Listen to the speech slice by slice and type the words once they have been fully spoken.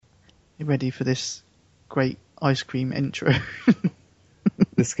You ready for this great ice cream intro?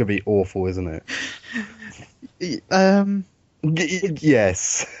 This could be awful, isn't it?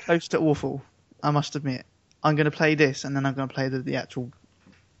 Yes. Close to awful, I must admit. I'm going to play this, and then I'm going to play the actual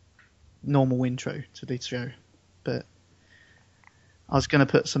normal intro to this show. But I was going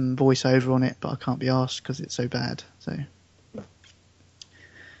to put some voiceover on it, but I can't be asked because it's so bad.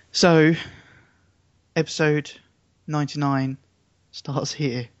 So, episode 99 starts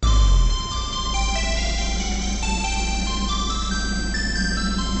here.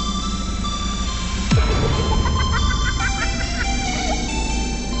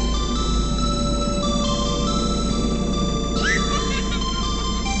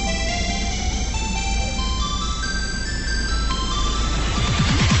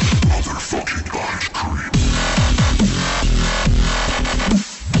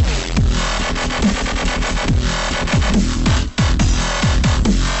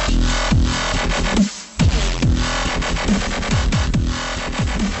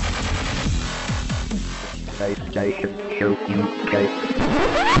 TpSUK.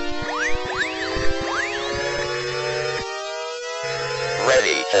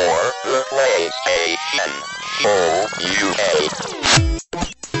 Ready for the PlayStation Show UK.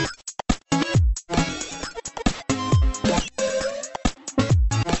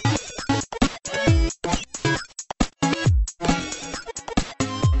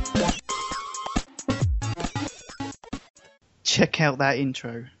 Check out that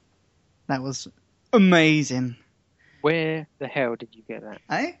intro. That was amazing. Where the hell did you get that?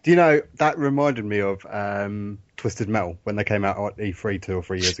 Eh? Do you know, that reminded me of Twisted Metal when they came out at E3 2 or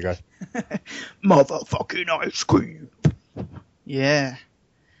 3 years ago. Motherfucking ice cream. Yeah.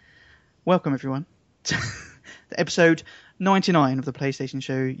 Welcome, everyone, to episode 99 of the PlayStation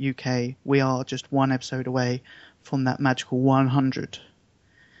Show UK. We are just one episode away from that magical 100.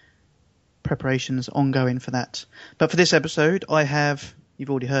 Preparations ongoing for that. But for this episode, I have...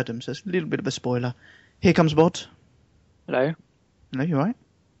 You've already heard them, so it's a little bit of a spoiler. Here comes Bod. Hello. Hello, you alright?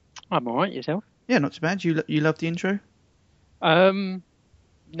 I'm alright, yourself? Yeah, not too bad. You love the intro? No.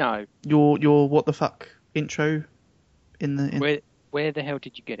 Your what the fuck intro in the... Where the hell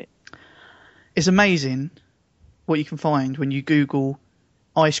did you get it? It's amazing what you can find when you Google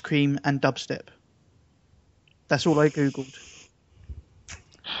ice cream and dubstep. That's all I Googled.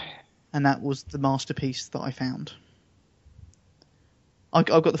 And that was the masterpiece that I found. I've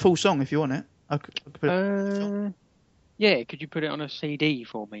got the full song if you want it. I could put it on the song. Yeah, could you put it on a CD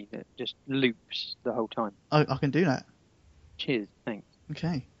for me that just loops the whole time? I can do that. Cheers, thanks.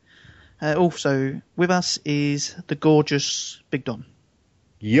 Okay. Also, with us is the gorgeous Big Don.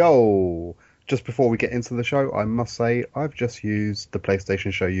 Yo! Just before we get into the show, I must say I've just used the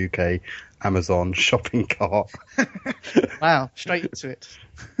PlayStation Show UK Amazon shopping cart. Wow, straight into it.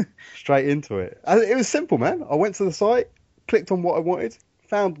 Straight into it. And it was simple, man. I went to the site, clicked on what I wanted,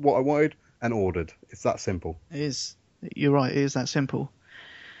 found what I wanted, and ordered. It's that simple. It is. You're right, it is that simple.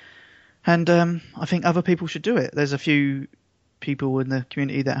 And I think other people should do it. There's a few people in the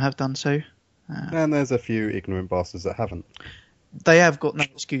community that have done so. And there's a few ignorant bastards that haven't. They have got no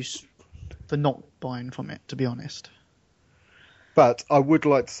excuse for not buying from it, to be honest. But I would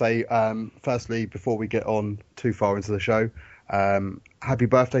like to say, firstly, before we get on too far into the show, happy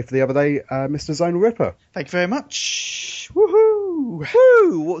birthday for the other day, Mr. Zonal Ripper. Thank you very much. Woohoo!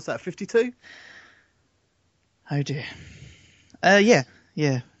 Woo! What's that, 52? Oh dear.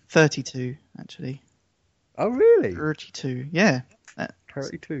 Yeah. 32, actually. Oh, really? 32, yeah.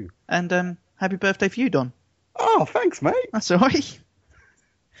 32. And happy birthday for you, Don. Oh, thanks, mate. That's all right.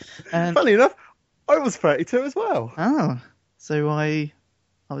 And, Funny enough, I was 32 as well. oh, so I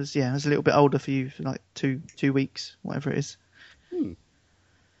was a little bit older for you for like two weeks, whatever it is.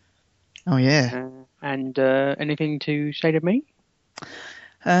 Oh yeah. And anything to say to me?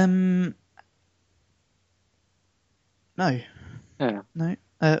 No. Yeah. No.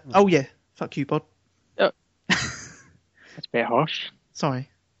 Oh yeah. Fuck you, Bod. That's a bit harsh. Sorry.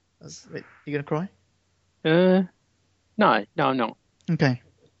 You gonna cry? No, I'm not. Okay.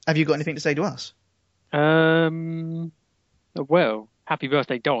 Have you got anything to say to us? Well, happy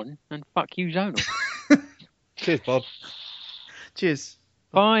birthday, Don, and fuck you, Zonal. Cheers, Bob. Cheers.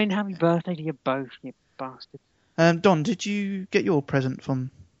 Fine, happy birthday to you both, you bastard. Don, did you get your present from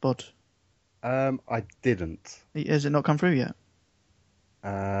Bod? I didn't. Has it not come through yet?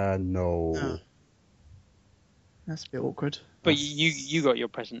 No. Oh. That's a bit awkward. But you got your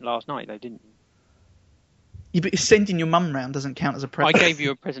present last night, though, didn't you? Yeah, but sending your mum round doesn't count as a present. I gave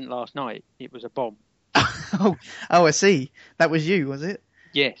you a present last night. It was a bomb. Oh, I see. That was you, was it?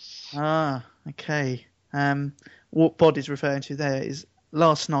 Yes. Ah, okay. What Bod is referring to there is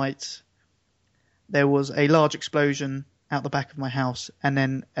last night there was a large explosion out the back of my house, and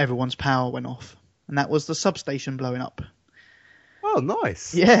then everyone's power went off. And that was the substation blowing up. Oh,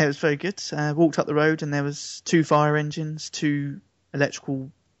 nice. Yeah, it was very good. Walked up the road, and there was 2 fire engines, 2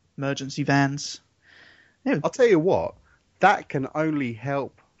 electrical emergency vans. Yeah, I'll tell you what, that can only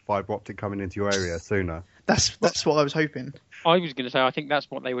help fibre optic coming into your area sooner. that's what I was hoping. I was going to say, I think that's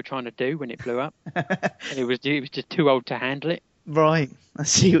what they were trying to do when it blew up. And it was just too old to handle it. Right, I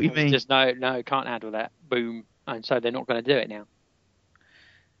see what you It was mean. just, no, can't handle that. Boom. And so they're not going to do it now.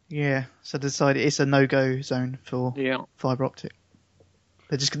 Yeah, so they decided it's a no-go zone for Yeah. fibre optic.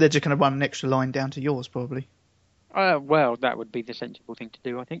 They're just going to run an extra line down to yours, probably. Well, that would be the sensible thing to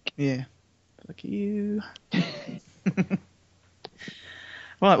do, I think. Yeah. Fuck you.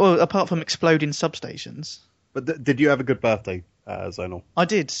 Right, well, apart from exploding substations, But did you have a good birthday, Zonal? I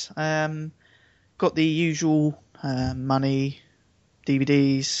did. Got the usual money,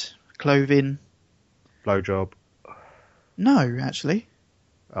 DVDs, clothing. Blowjob? No, actually.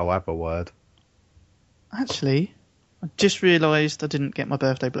 Oh, have a word. Actually, I just realised I didn't get my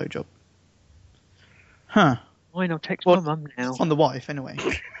birthday blowjob. Huh. Why not text Well, my mum now? On the wife, anyway.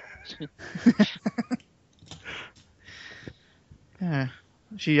 Yeah,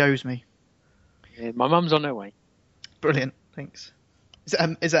 she owes me. Yeah, my mum's on her way. Brilliant, thanks.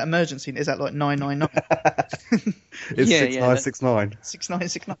 Is that emergency? Is that like 999? It's Yeah, 6969.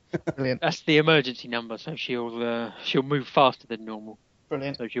 6969. Brilliant, That's the emergency number, so she'll move faster than normal.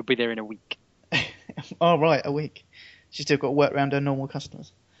 brilliant. So she'll be there in a week. Oh, right, a week. She's still got to work around her normal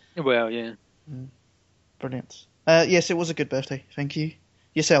customers. Well, yeah. Brilliant. Yes, it was a good birthday, thank you.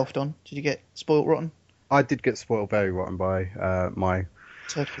 Yourself, Don, did you get spoilt rotten? I did get spoiled very rotten by my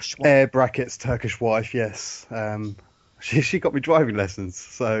Turkish air brackets Turkish wife, yes. She got me driving lessons,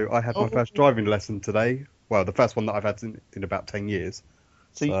 so I had my first driving lesson today. Well, the first one that I've had in about 10 years.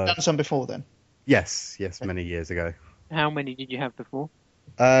 So you've done some before then? Yes, many years ago. How many did you have before?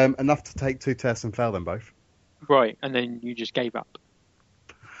 Enough to take 2 tests and fail them both. Right, and then you just gave up.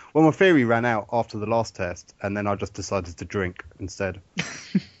 Well, my theory ran out after the last test, and then I just decided to drink instead.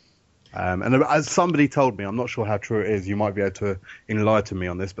 And as somebody told me, I'm not sure how true it is, you might be able to enlighten me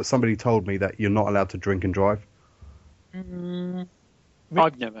on this, but somebody told me that you're not allowed to drink and drive.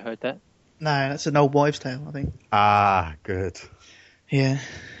 I've never heard that. No, that's an old wives' tale, I think. Ah, good. Yeah.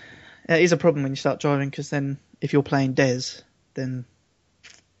 It is a problem when you start driving, because then if you're playing Des, then...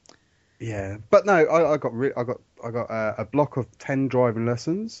 Yeah, but no, I got a block of 10 driving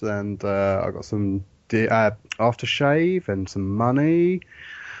lessons, and I got some aftershave and some money,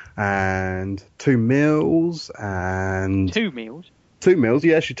 and 2 meals, and 2 meals? 2 meals.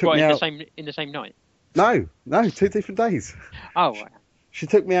 Yeah, she took me out in the same night. No, 2 different days. Oh, right. She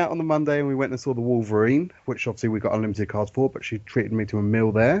took me out on the Monday, and we went and saw the Wolverine, which obviously we got unlimited cards for, but she treated me to a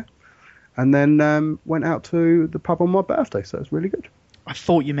meal there, and then went out to the pub on my birthday. So it's really good. I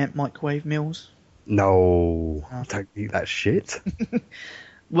thought you meant microwave meals. No, don't eat that shit.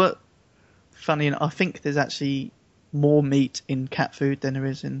 Well, funny enough, I think there's actually more meat in cat food than there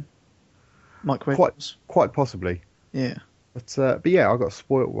is in microwave meals. Quite possibly. Yeah. But yeah, I got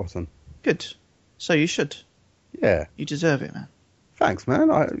spoiled rotten. Good. So you should. Yeah. You deserve it, man. Thanks,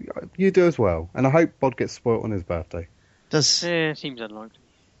 man. You do as well. And I hope Bod gets spoiled on his birthday. Does Yeah, seems unlikely.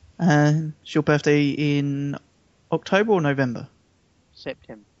 It's your birthday in October or November?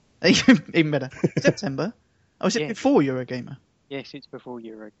 September. Even better. September? Oh, is it Yeah. before Eurogamer? Yes, it's before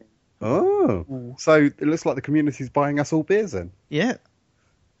Eurogame. Oh. Ooh. So it looks like the community's buying us all beers then. Yeah.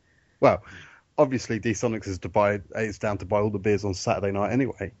 Well, obviously D-Sonics is down to buy all the beers on Saturday night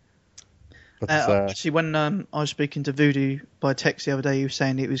anyway. But Actually, when I was speaking to Voodoo by text the other day, he was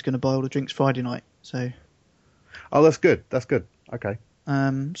saying he was going to buy all the drinks Friday night. So, oh, that's good. That's good. Okay.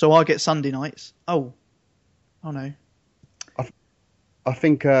 so I get Sunday nights. Oh no. I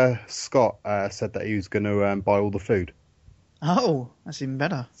think Scott said that he was going to buy all the food. Oh, that's even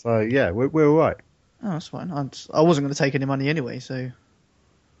better. So yeah, we're all right. Oh, that's fine. I wasn't going to take any money anyway, so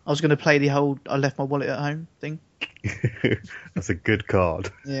I was going to play the whole I left my wallet at home thing. That's a good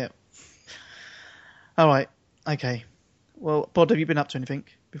card. Yeah. All right. Okay. Well, Bod, have you been up to anything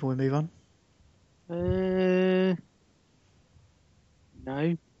before we move on?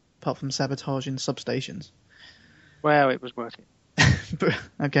 No. Apart from sabotaging substations. Well, it was worth it.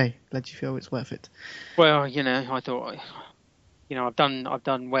 Okay, glad you feel it's worth it. Well, I thought, I've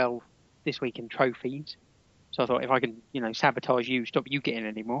done well this week in trophies. So I thought if I can, sabotage you, stop you getting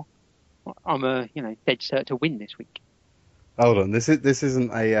any more, I'm dead cert to win this week. Hold on, this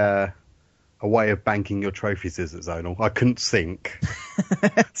isn't a way of banking your trophies, is it, Zonal? I couldn't sink.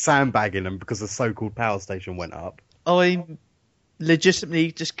 Sandbagging them because the so-called power station went up. I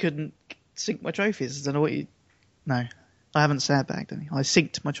legitimately just couldn't Sync my trophies. I don't know what you... No, I haven't sandbagged any. I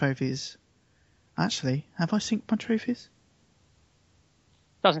synced my trophies. Actually, have I synced my trophies?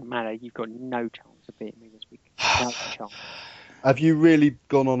 Doesn't matter. You've got no chance of beating me this week. No chance. Have you really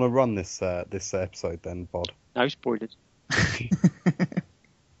gone on a run this episode then, Bod? No spoilers.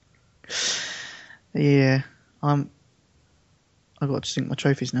 Yeah, I've got to sync my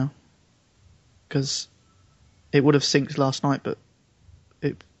trophies now. Because it would have synced last night, but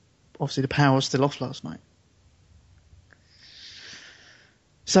obviously the power was still off last night.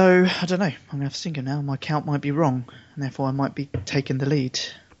 So, I don't know. I'm going to have to sync it now. My count might be wrong, and therefore I might be taking the lead.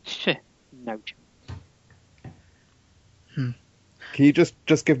 No chance. Can you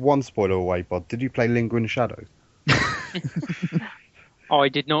just give one spoiler away, Bod? Did you play Lingering Shadows? I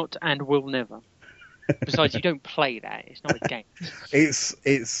did not and will never. Besides, you don't play that. It's not a game. It's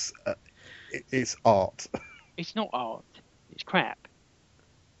art. It's not art. It's crap.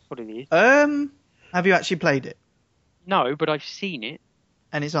 That's what it is. Have you actually played it? No, but I've seen it.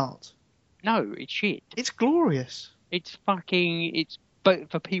 And it's art? No, it's shit. It's glorious. It's for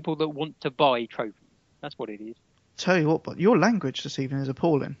people that want to buy trophies. That's what it is. Tell you what, but your language this evening is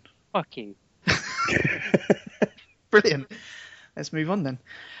appalling. Fuck you. Brilliant. Let's move on then.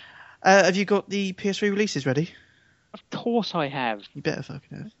 Have you got the PS3 releases ready? Of course I have. You better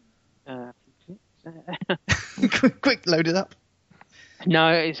fucking Uh, have. Quick, load it up.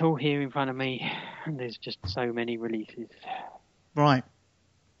 No, it's all here in front of me. And there's just so many releases. Right.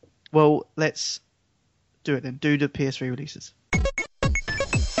 Well, let's do it then. Do the PS3 releases.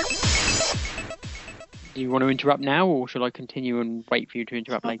 Do you want to interrupt now, or shall I continue and wait for you to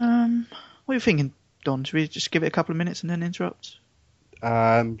interrupt later? What are you thinking, Don? Should we just give it a couple of minutes and then interrupt?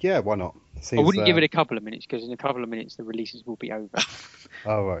 Yeah, why not? I wouldn't give it a couple of minutes, because in a couple of minutes the releases will be over.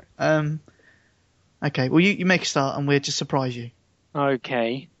 Oh, right. Okay, well, you make a start and we'll just surprise you.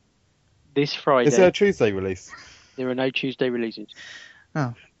 Okay. This Friday... Is there a Tuesday release? There are no Tuesday releases.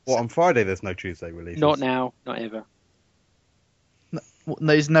 Oh. What, on Friday there's no Tuesday releases? Not now, not ever.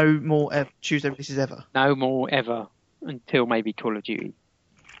 There's no more Tuesday releases ever? No more ever, until maybe Call of Duty.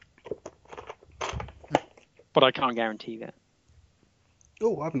 But I can't guarantee that.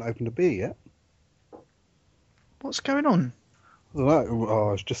 Oh, I haven't opened a beer yet. What's going on? I don't know. Oh,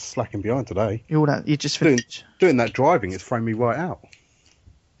 I was just slacking behind today. You just finished. Doing that driving, it's thrown me right out.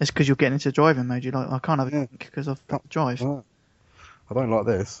 It's because you're getting into driving mode. You're like, I can't have a drink because I've got to drive. I don't like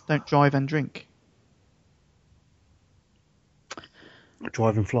this. Don't drive and drink.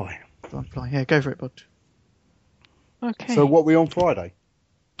 Drive and fly. Drive and fly. Yeah, go for it, bud. Okay. So what, we on Friday?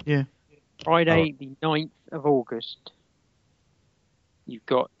 Yeah. Friday, the 9th of August. You've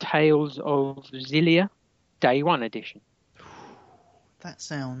got Tales of Xillia, Day 1 edition. That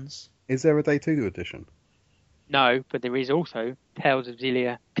sounds... Is there a Day 2 edition? No, but there is also Tales of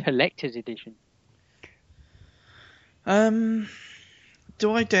Xillia Collector's Edition. Do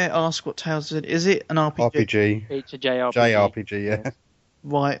I dare ask what Tales is it an RPG? RPG. It's a JRPG. JRPG, yeah.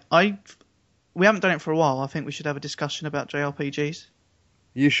 Right. We haven't done it for a while. I think we should have a discussion about JRPGs.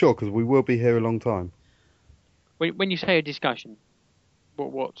 You sure? Because we will be here a long time. When you say a discussion,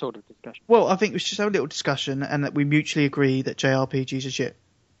 what sort of discussion? Well, I think we should just have a little discussion and that we mutually agree that JRPGs are shit.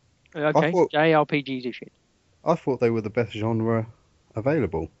 Okay, JRPGs are shit. I thought they were the best genre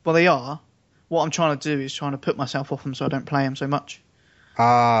available. Well, they are. What I'm trying to do is trying to put myself off them so I don't play them so much.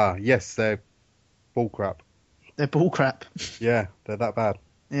 Ah, yes, they're bullcrap. They're bullcrap. Yeah, they're that bad.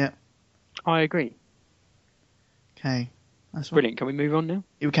 Yeah. I agree. Okay. That's Brilliant. Can we move on now?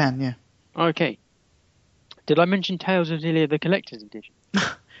 You can, yeah. Okay. Did I mention Tales of Xillia, the Collector's Edition?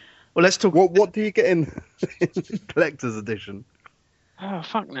 Well, let's talk... What do you get in Collector's Edition? Oh,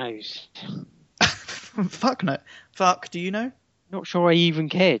 fuck knows. Fuck no. Fuck, do you know? Not sure I even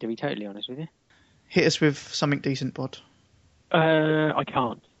care, to be totally honest with you. Hit us with something decent, Bod. I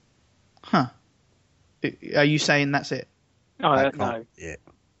can't. Huh. Are you saying that's it? No. Yeah.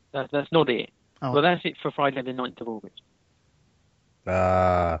 That's not it. Oh. Well, that's it for Friday the 9th of August.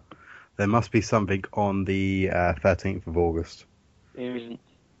 There must be something on the 13th of August. There isn't.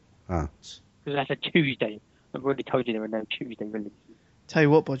 Ah. Because that's a Tuesday. I've already told you there are no Tuesday releases. Tell you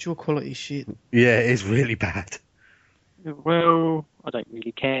what, Bod, your quality's shit. Yeah, it is really bad. Well, I don't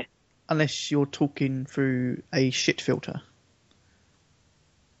really care. Unless you're talking through a shit filter.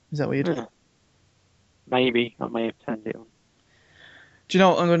 Is that what you're doing? Maybe. I may have turned it on. Do you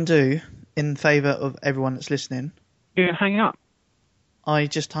know what I'm going to do in favour of everyone that's listening? You're going to hang up? I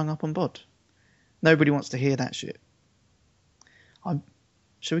just hung up on Bod. Nobody wants to hear that shit.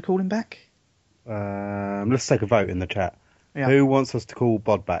 Shall we call him back? Let's take a vote in the chat. Yeah. Who wants us to call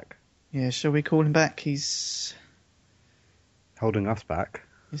Bod back? Yeah, shall we call him back? He's Holding us back.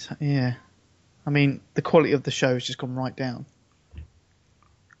 yeah. I mean, the quality of the show has just gone right down.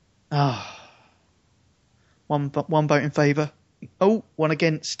 One vote in favour. Oh, one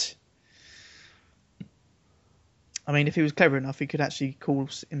against. I mean, if he was clever enough, he could actually call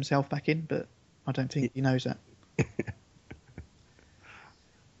himself back in, but I don't think he knows that.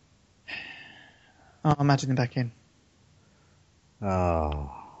 Oh, imagine him back in.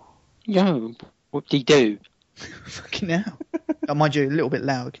 Oh. Yo, whoop-de-doo. Fucking hell. Mind you, a little bit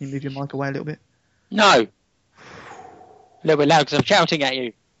loud. Can you move your mic away a little bit? No! A little bit loud because I'm shouting at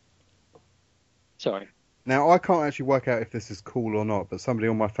you. Sorry. Now, I can't actually work out if this is cool or not, but somebody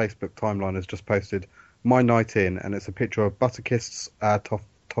on my Facebook timeline has just posted my night in, and it's a picture of Butterkist's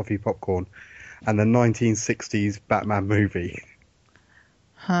toffee popcorn and the 1960s Batman movie.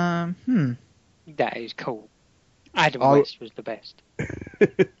 That is cool. Adam Oh. West was the best.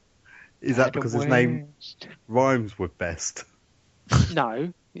 Is that because his name rhymes with best?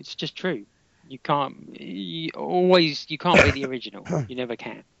 No, it's just true. You can't be the original. You never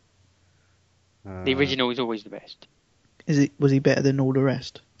can. The original is always the best. Was he better than all the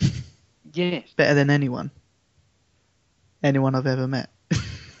rest? Yes. Better than anyone I've ever met.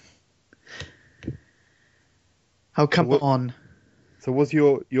 Oh, come on. So was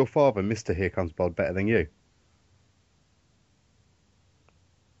your father, Mr. Here Comes Bod, better than you?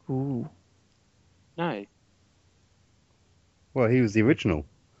 Ooh. No, Well, he was the original.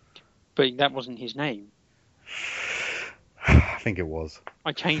 but that wasn't his name. I think it was.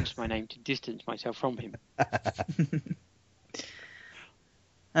 I changed my name to distance myself from him.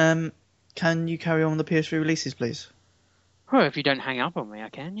 Can you carry on the PS3 releases, please? Well, if you don't hang up on me, I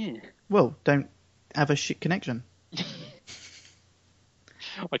can, yeah. Well, don't have a shit connection.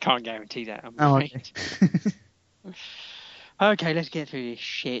 I can't guarantee that. I'm Oh, afraid. okay. Okay, let's get through this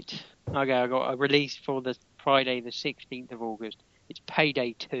shit. Okay, I got a release for the Friday the 16th of August. It's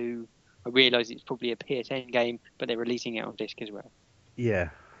Payday 2. I realise it's probably a PSN game, but they're releasing it on disc as well. Yeah.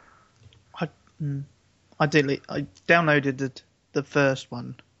 I downloaded the first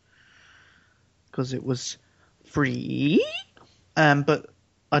one because it was free, but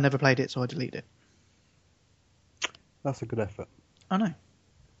I never played it, so I deleted it. That's a good effort. I know.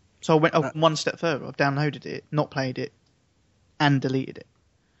 So I went one step further. I've downloaded it, not played it, and deleted it.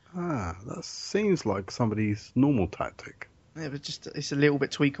 That seems like somebody's normal tactic. Yeah, but it's a little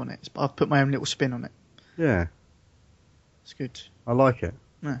bit tweak on it. I've put my own little spin on it. Yeah. It's good. I like it.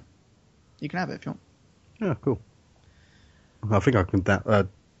 Yeah. You can have it if you want. Yeah, cool. I think I can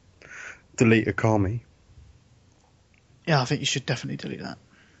delete Akami. Yeah, I think you should definitely delete that.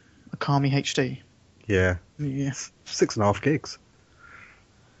 Akami HD. Yeah. Yeah. 6.5 gigs.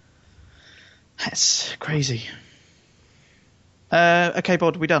 That's crazy. Okay,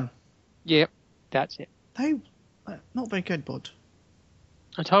 Bod, we done? Yep, that's it. Not very good, Bod.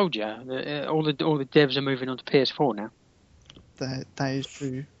 I told you, all the devs are moving on to PS4 now. That is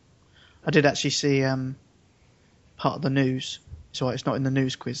true. I did actually see part of the news. So it's not in the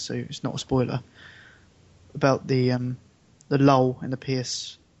news quiz, so it's not a spoiler. About the lull in the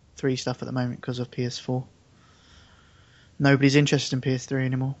PS3 stuff at the moment because of PS4. Nobody's interested in PS3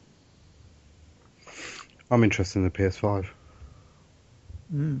 anymore. I'm interested in the PS5.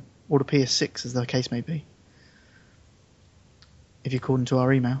 Or the PS6, as the case may be. If you're according to our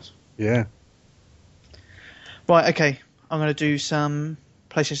emails. Yeah. Right, okay. I'm going to do some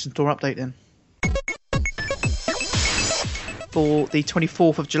PlayStation Store update then. For the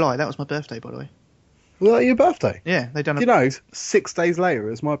 24th of July. That was my birthday, by the way. Was that your birthday? Yeah, they done. Do you know, 6 days later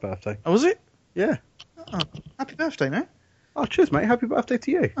it was my birthday. Oh, was it? Yeah. Oh, happy birthday, mate. Oh, cheers, mate. Happy birthday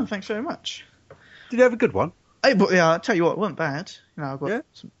to you. Oh, thanks very much. Did you have a good one? Hey, but yeah, I'll tell you what, it wasn't bad. You know, I got Yeah?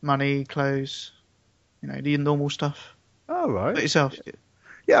 some money, clothes, the normal stuff. Oh, right. But yourself?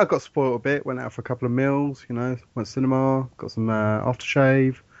 Yeah, I got spoiled a bit. Went out for a couple of meals, went to cinema, got some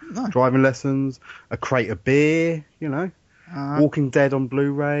aftershave, No. driving lessons, a crate of beer, Walking Dead on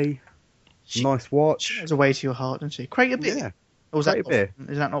Blu-ray, nice watch. There's a way to your heart, doesn't she? Crate of beer. Yeah. Or was Crate of beer.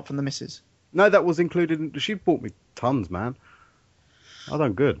 Is that not from the missus? No, that was included. She bought me tons, man. I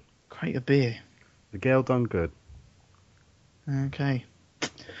done good. Crate of beer. The girl done good. Okay.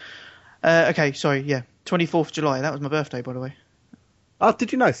 Okay, sorry, yeah. 24th of July, that was my birthday, by the way. Oh,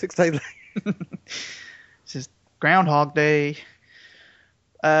 did you know? 6 days later. This is Groundhog Day.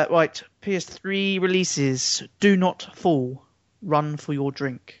 Right, PS3 releases. Do not fall. Run for your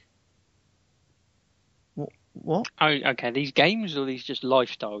drink. What? Oh, okay. These games or these just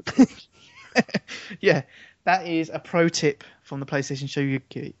lifestyle tips? Yeah, that is a pro tip from the PlayStation Show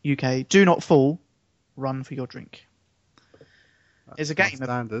UK. Do not fall. Run for your drink. It's a game.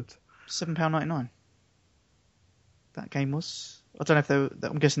 Standard. £7.99. That game was. I don't know if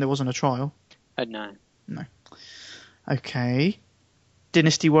I'm guessing there wasn't a trial. No. No. Okay.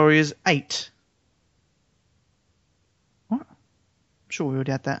 Dynasty Warriors 8. What? I'm sure we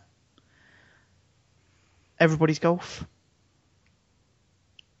already had that. Everybody's Golf.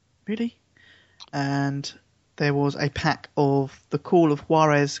 Really? And there was a pack of The Call of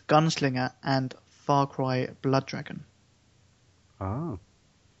Juarez Gunslinger and Far Cry Blood Dragon. Ah.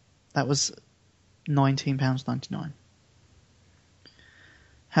 That was £19.99.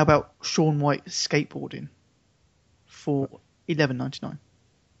 How about Shaun White Skateboarding for £11.99?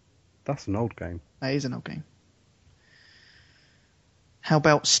 That's an old game. That is an old game. How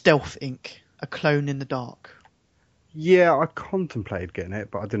about Stealth Inc., A Clone in the Dark? Yeah, I contemplated getting it,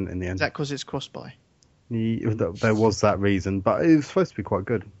 but I didn't in the end. Is that because it's cross-buy? There was that reason, but it was supposed to be quite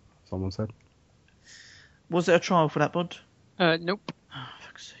good, someone said. Was there a trial for that, Bod? Nope. Oh,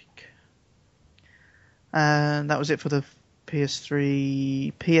 fuck's sake. And that was it for the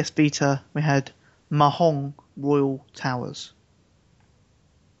PS3. PS Vita, we had Mahong Royal Towers.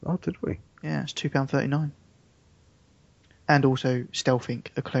 Oh, did we? Yeah, it's £2.39. And also Stealth Inc.,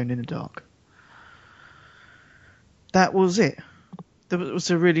 A Clone in the Dark. That was it. Was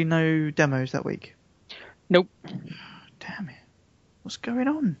there really no demos that week? Nope. Damn it. What's going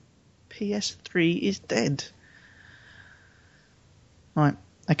on? PS3 is dead. Right,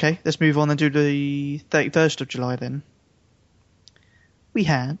 okay, let's move on and do the 31st of July then. We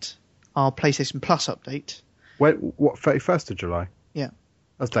had our PlayStation Plus update. Wait, what, 31st of July? Yeah.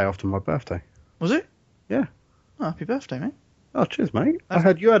 That's the day after my birthday. Was it? Yeah. Oh, happy birthday, mate. Oh, cheers, mate. I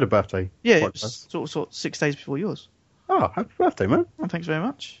heard you had a birthday. Yeah, Quite it was close. sort of 6 days before yours. Oh, happy birthday, man. Oh, thanks very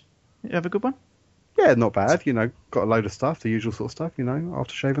much. You have a good one? Yeah, not bad. You know, got a load of stuff, the usual sort of stuff, you know,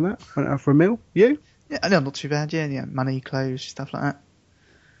 after shaving that. Went out for a meal. You? Yeah, no, not too bad. Yeah, money, clothes, stuff like that.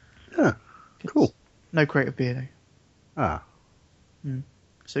 Yeah, cool. No creative beer, though. Ah.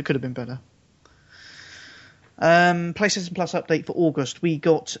 So it could have been better. PlayStation Plus update for August. We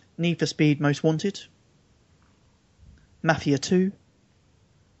got Need for Speed Most Wanted, Mafia 2,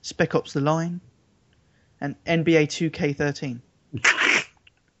 Spec Ops The Line, and NBA 2K13.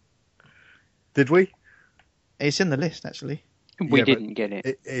 Did we? It's in the list, actually. We Yeah, didn't get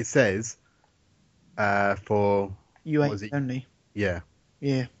it. It says for... UA was it? only. Yeah.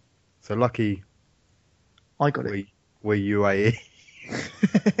 Yeah, So lucky I got it. we're UAE.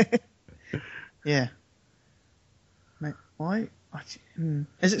 Yeah. Mate, why?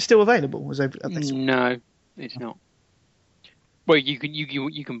 Is it still available? No, it's not. Well, you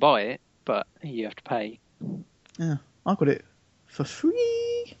can buy it, but you have to pay. Yeah, I got it for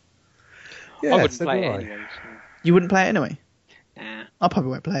free. Yeah, I wouldn't so play do it I. anyway. You wouldn't play it anyway? So. Nah. I probably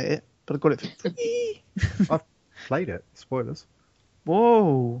won't play it, but I got it for free. I've played it. Spoilers.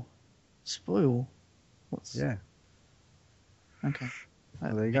 Whoa. Spoil. What's... Yeah. Okay.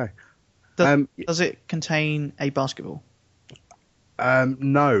 Well, there you go. Does it contain a basketball?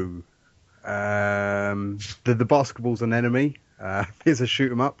 No. The basketball's an enemy. It's a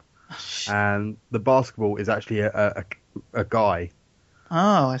shoot 'em up, and the basketball is actually a guy.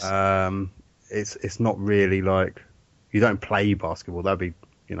 Oh, I see. It's not really like you don't play basketball. That'd be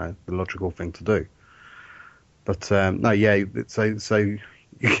the logical thing to do. But no, yeah. So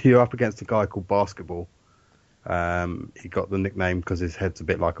you're up against a guy called Basketball. He got the nickname because his head's a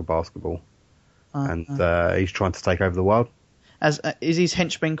bit like a basketball, and he's trying to take over the world. Is his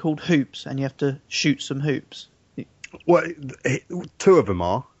henchman called Hoops, and you have to shoot some hoops? Well, two of them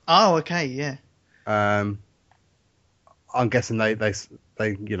are. Oh, okay, yeah. I'm guessing they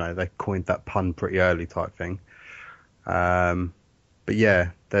coined that pun pretty early type thing. But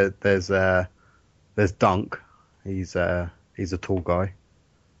yeah, there's Dunk. He's a tall guy,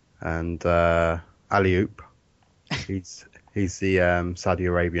 and Ali Oop. He's the Saudi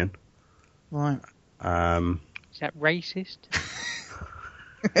Arabian. Right. Is that racist?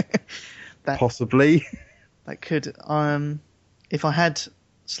 Possibly. That could. If I had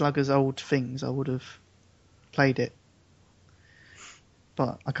Slugger's old things, I would have played it,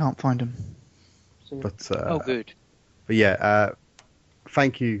 but I can't find them. But Oh, good. But yeah,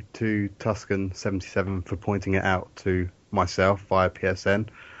 thank you to Tuscan77 for pointing it out to myself via PSN,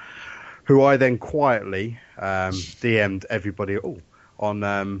 who I then quietly DM'd everybody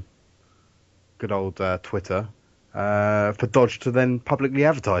on good old Twitter for Dodge to then publicly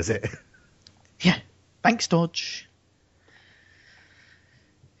advertise it. Yeah, thanks, Dodge.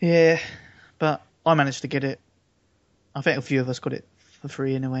 Yeah, but I managed to get it. I think a few of us got it for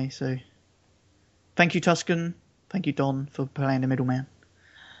free anyway, so thank you, Tuscan. Thank you, Don, for playing the middleman.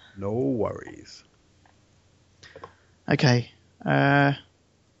 No worries. Okay. So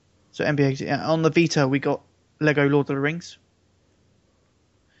NBA on the Vita, we got Lego Lord of the Rings.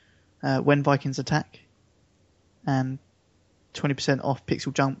 When Vikings Attack, and 20% off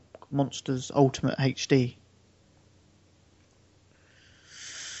Pixel Junk Monsters Ultimate HD.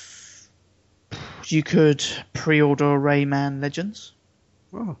 You could pre-order Rayman Legends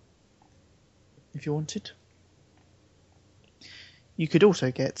Oh, if you wanted. You could also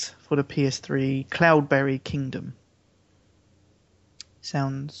get for the PS3 Cloudberry Kingdom.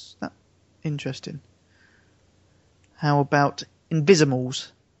 Sounds that interesting. How about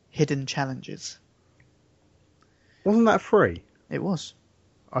Invisimals Hidden Challenges? wasn't that free? It was.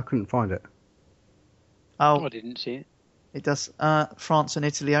 I couldn't find it. Oh, I didn't see it. it does. France and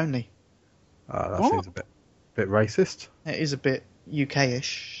Italy only. That What? seems a bit racist. It is a bit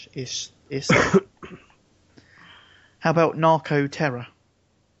UK-ish. How about Narco Terror?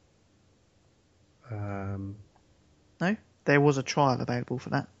 No? There was a trial available for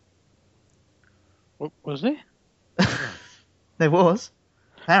that. What was it? There was.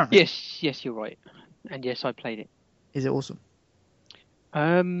 Apparently. Yes, you're right. And yes, I played it. Is it awesome?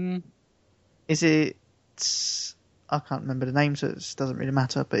 Um, Is it... I can't remember the name, so it doesn't really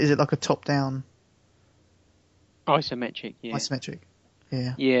matter. But is it like a top-down isometric. Yeah. isometric?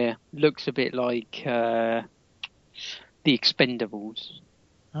 Yeah. Yeah, looks a bit like the Expendables.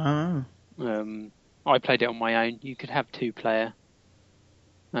 Oh. I played it on my own. You could have 2-player.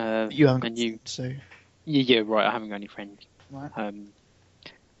 You haven't and got you, so... yeah, right. I haven't got any friends. Right.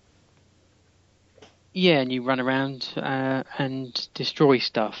 Yeah, and you run around and destroy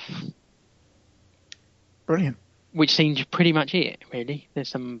stuff, Brilliant. which seems pretty much it. Really, there's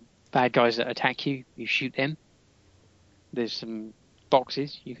some bad guys that attack you. You shoot them. There's some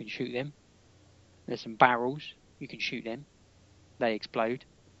boxes. You can shoot them. There's some barrels. You can shoot them. They explode.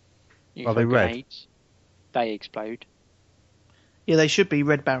 You Are throw they red? grenades, they explode. Yeah, they should be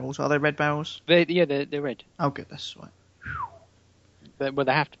red barrels. Are they red barrels? They're red. Oh, good. That's right. Well,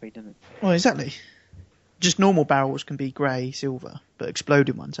 they have to be, don't they? Well, exactly. Just normal barrels can be grey, silver, but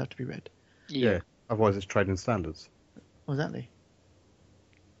exploding ones have to be red. Yeah. Otherwise, it's trading standards. Oh, exactly.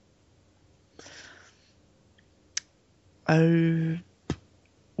 Oh,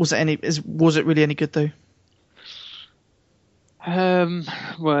 was it really any good though?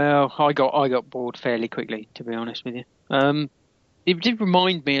 Well, I got bored fairly quickly, to be honest with you. It did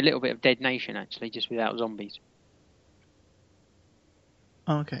remind me a little bit of Dead Nation, actually, just without zombies.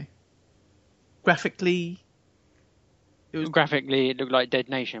 Oh, okay. Graphically, Graphically, it looked like Dead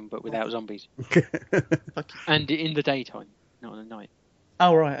Nation, but without zombies. And in the daytime, not at night.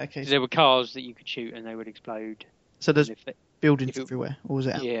 oh right, okay. There were cars that you could shoot and they would explode. So there's And if buildings if it- everywhere, or was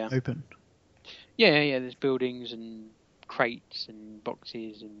it out Yeah. open? yeah, there's buildings and crates and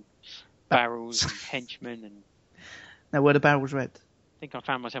boxes and barrels and henchmen, and Now, were the barrels red? I think I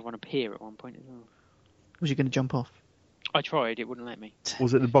found myself on a pier at one point as well. Was you going to jump off? I tried, it wouldn't let me.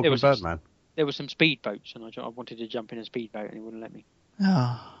 Was it the Bogman was some- Birdman? There were some speedboats, and I wanted to jump in a speedboat, and it wouldn't let me.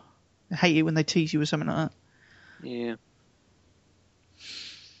 Ah, I hate it when they tease you with something like that. Yeah.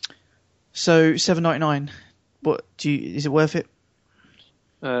 So $7.99. Is it worth it?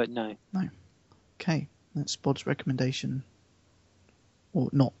 No. Okay, that's Bod's recommendation, or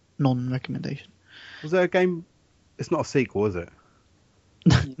not non-recommendation. Was there a game? It's not a sequel, is it?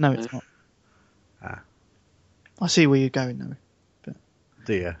 No, it's not. Ah. I see where you're going though.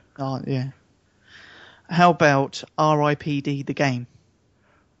 Do you? Oh yeah. How about R.I.P.D. the game?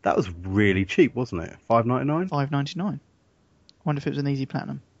 That was really cheap, wasn't it? $5.99. $5.99. Wonder if it was an easy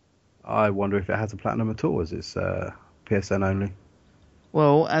platinum. I wonder if it has a platinum at all, as it's PSN only.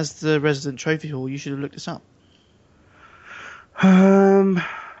 Well, as the resident trophy hall, you should have looked this up.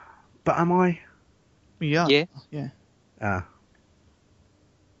 But am I? Yeah. Yeah. Yeah. Ah.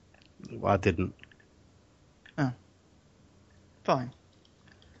 Well, I didn't. Fine.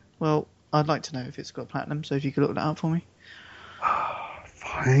 Well, I'd like to know if it's got platinum, so if you could look that up for me.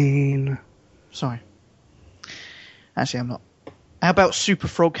 Fine. Sorry. Actually, I'm not. How about Super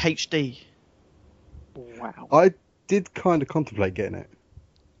Frog HD? Wow. I did kind of contemplate getting it.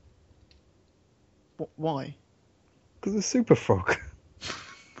 Why? Because it's Super Frog.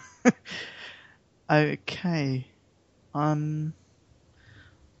 Okay. I'm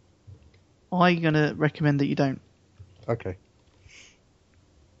gonna recommend that you don't. Okay.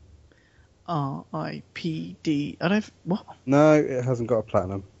 R.I.P.D. I don't. What? No, it hasn't got a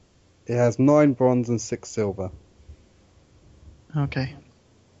platinum. It has 9 bronze and 6 silver. Okay.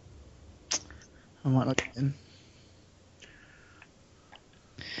 I might look it in.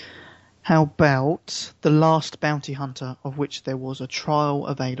 How about The Last Bounty Hunter, of which there was a trial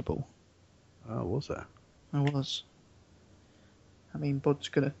available? Oh, was there? There was. I mean, Bod's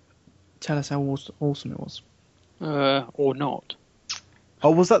gonna tell us how awesome it was. Or not.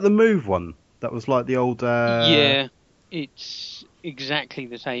 Oh, was that the Move one? That was like the old. Yeah, it's exactly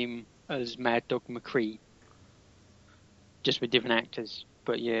the same as Mad Dog McCree, just with different actors.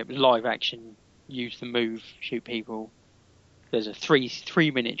 But yeah, it was live action. Use the move, shoot people. There's a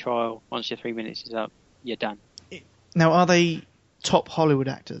 3 minute trial. Once your 3 minutes is up, you're done. Now, are they top Hollywood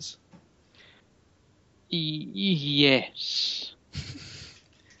actors? Yes.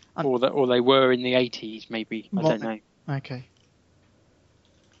 Or they were in the 80s, maybe. I don't know. Okay.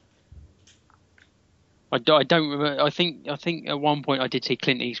 I don't remember. I think at one point I did see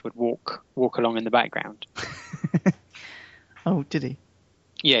Clint Eastwood walk along in the background. Oh, did he?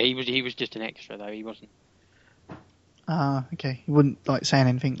 Yeah, he was just an extra though. He wasn't. Ah, okay. He wouldn't like saying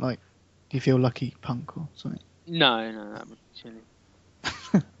anything like, "Do you feel lucky, punk?" or something. No, that would be silly.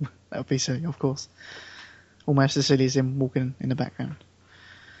 That would be silly, of course. Almost as silly as him walking in the background.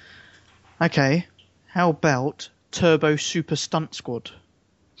 Okay, how about Turbo Super Stunt Squad?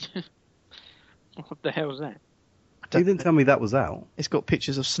 What the hell is that? You didn't tell me that was out. It's got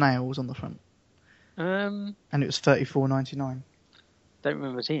pictures of snails on the front. And it was $34.99. Don't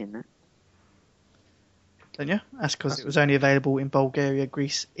remember seeing that. Don't you? That's because it was only available in Bulgaria,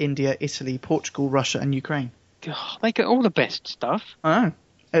 Greece, India, Italy, Portugal, Russia, and Ukraine. God, they get all the best stuff. I know.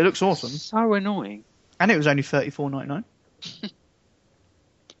 It looks awesome. So annoying. And it was only $34.99.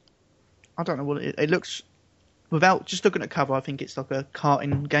 I don't know what it looks. Without just looking at the cover, I think it's like a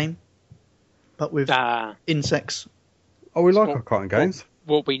karting game, but with insects. Oh, we like our karting games.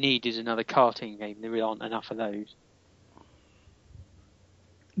 What we need is another karting game. There aren't enough of those.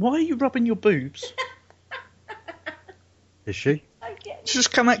 Why are you rubbing your boobs? Is she? She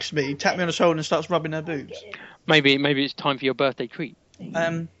just come next to me, tap me on the shoulder, and starts rubbing her boobs. Maybe it's time for your birthday treat.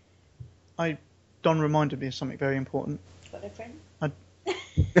 Don reminded me of something very important. Got a friend? I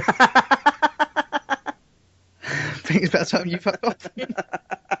think it's about time you fuck off.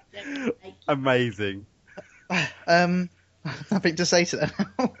 Amazing. Nothing to say to that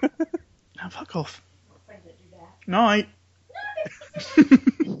now. Now fuck off. Friends that do that. Night.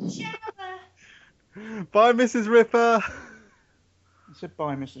 Shower. Bye, Mrs. Ripper. I said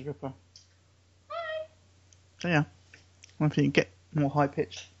bye, Mrs. Ripper. Bye. So yeah, I think you can get more high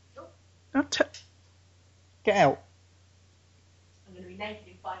pitched. No, get out. I'm going to be naked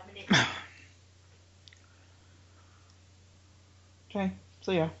in 5 minutes. Okay,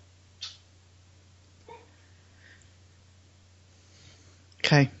 so yeah.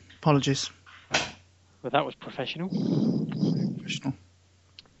 Okay, apologies. Well, that was professional. Professional.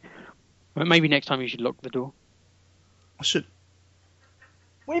 Well, maybe next time you should lock the door. I should.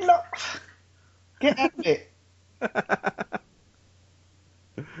 We lock. Get out of it.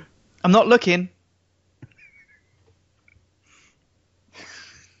 I'm not looking.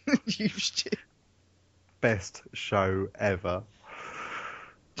 You shit. Best show ever.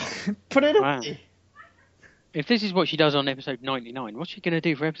 Put it Wow. away. If this is what she does on episode 99, what's she going to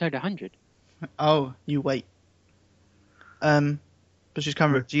do for episode 100? Oh, you wait. But she's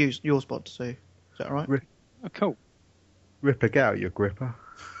coming to use your spot, so is that all right? Oh, cool. Ripper, get out your gripper.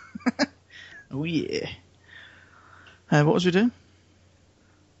 Oh yeah. What was we doing?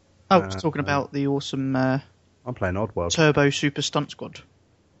 Oh, I was talking about the awesome I'm playing Oddworld. Turbo Super Stunt Squad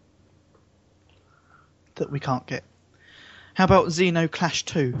that we can't get. How about Xeno Clash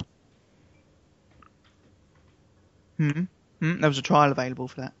 2? There was a trial available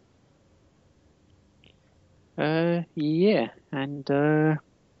for that. Yeah, and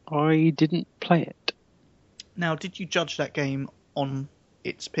I didn't play it. Now, did you judge that game on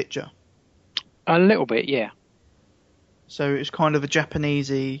its picture? A little bit, yeah. So it's kind of a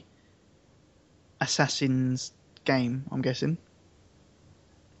Japanesey Assassin's game, I'm guessing.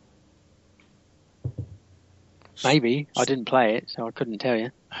 Maybe. I didn't play it, so I couldn't tell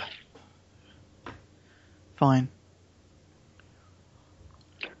you. Fine.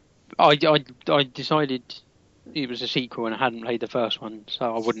 I decided it was a sequel and I hadn't played the first one,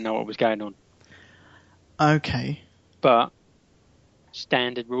 so I wouldn't know what was going on. Okay. But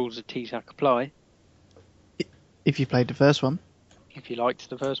standard rules of TsUK apply. If you played the first one. If you liked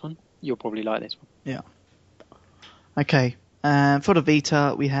the first one, you'll probably like this one. Yeah. Okay. For the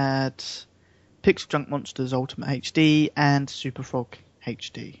Vita, we had Pixel Junk Monsters Ultimate HD and Super Frog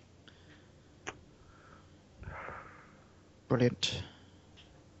HD. Brilliant.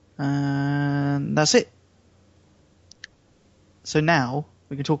 And that's it. So now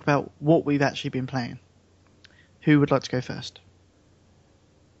we can talk about what we've actually been playing. Who would like to go first?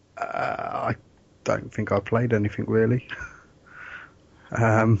 I don't think I played anything really.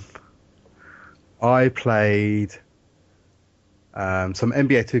 I played some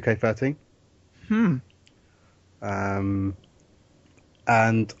NBA 2K13.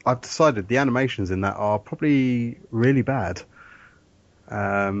 and I've decided the animations in that are probably really bad,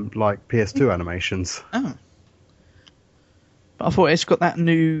 like PS2 animations. Oh. But I thought it's got that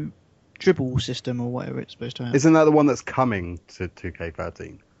new dribble system or whatever it's supposed to have. Isn't that the one that's coming to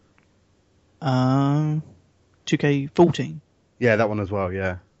 2K13? 2K14. Yeah, that one as well.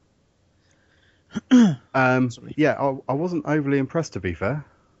 Yeah. Sorry. Yeah, I wasn't overly impressed, to be fair.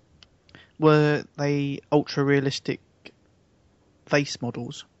 Were they ultra realistic face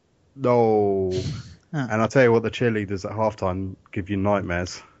models? No. Ah. And I'll tell you what, the cheerleaders at halftime give you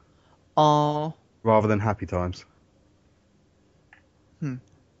nightmares Are rather than happy times.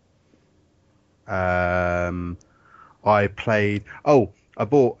 I played. Oh, I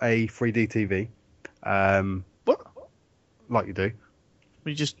bought a 3D TV. what? Like you do.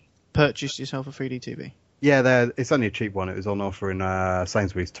 You just purchased yourself a 3D TV? Yeah, it's only a cheap one. It was on offer in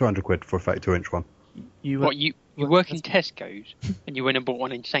Sainsbury's, £200 for a 32-inch one. You work in Tesco's and you went and bought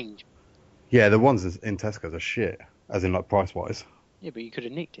one in Sainsbury's? Yeah, the ones in Tesco's are shit, as in like price-wise. Yeah, but you could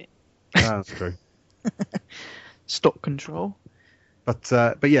have nicked it. That's true. stock control. But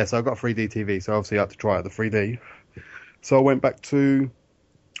yeah, so I got a 3D TV, so obviously I had to try out the 3D. So I went back to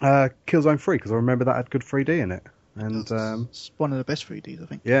Killzone 3 because I remember that had good 3D in it, and It's one of the best 3Ds, I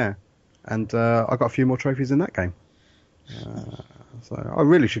think. yeah, and I got a few more trophies in that game. So I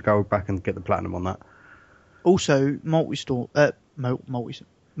really should go back and get the platinum on that. Also, Multistorm.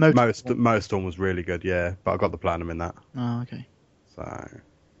 Motorstorm was really good, yeah, but I got the platinum in that. Oh, okay. So,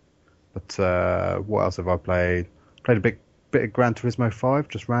 but what else have I played? Played a bit of Gran Turismo 5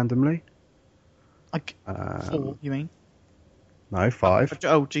 just randomly. Like 4, you mean? No, 5.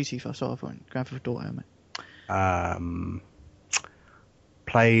 Oh, GT5. Sorry, I thought Grand Theft Auto, mate.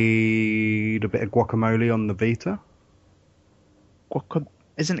 Played a bit of Guacamole on the Vita.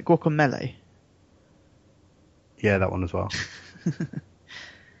 Isn't it Guacamole? Yeah, that one as well.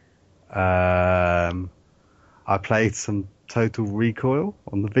 I played some Total Recoil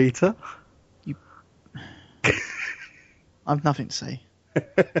on the Vita. I've nothing to say.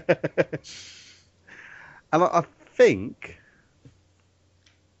 And I think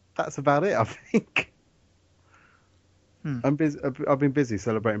that's about it. I think I'm busy. I've been busy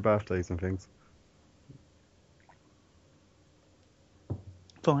celebrating birthdays and things.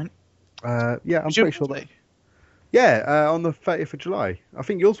 Fine. Yeah, I'm Was your pretty sure that. birthday? Yeah, on the 30th of July. I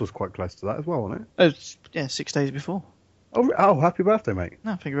think yours was quite close to that as well, wasn't it? Oh, yeah, 6 days before. Oh, happy birthday, mate.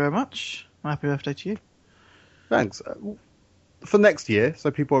 No, thank you very much. Happy birthday to you. Thanks. For next year,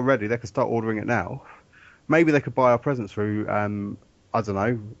 so people are ready, they can start ordering it now. Maybe they could buy our presents through, I don't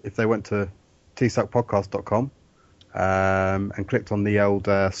know, if they went to tsukpodcast.com and clicked on the old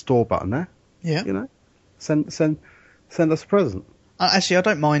store button there. Yeah. You know, send us a present. Actually, I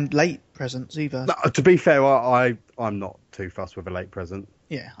don't mind late presents either. No, to be fair, I'm not too fussed with a late present.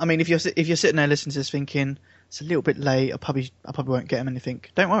 Yeah, I mean, if you're sitting there listening to this thinking it's a little bit late, I probably won't get them anything.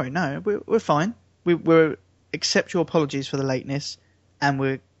 Don't worry, no, we're fine. We're accept your apologies for the lateness, and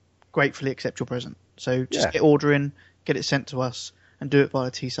we gratefully accept your present. So just get ordering, get it sent to us, and do it via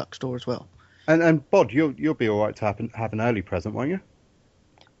the TsUK store as well. And Bod, you'll be all right to have an early present, won't you?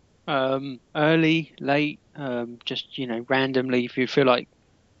 Early, late, just randomly. If you feel like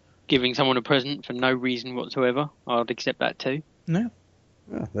giving someone a present for no reason whatsoever, I'd accept that too. No.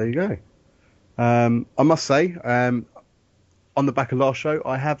 Yeah, there you go. I must say, on the back of last show,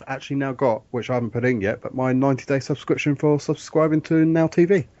 I have actually now got, which I haven't put in yet, but my 90-day subscription for subscribing to Now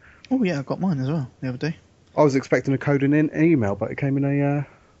TV. Oh yeah, I got mine as well the other day. I was expecting a code in an email, but it came in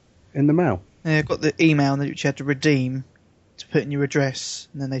the mail. Yeah, I got the email that you had to redeem to put in your address,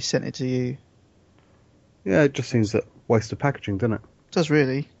 and then they sent it to you. Yeah, it just seems a waste of packaging, doesn't it? It does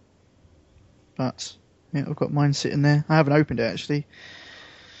really. But yeah, I've got mine sitting there. I haven't opened it actually.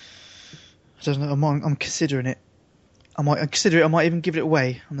 I don't know. I'm considering it. I might consider it. I might even give it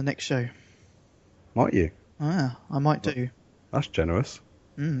away on the next show. Might you? Ah, I might do. That's generous.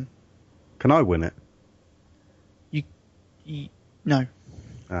 Mm. Can I win it? No.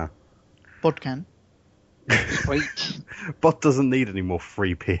 Ah. Bod can. Sweet. Bot doesn't need any more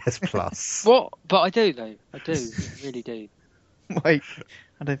free PS Plus. What? But I do though. I do. I really do. Wait,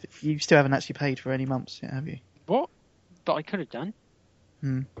 you still haven't actually paid for any months yet, have you? What? But I could have done.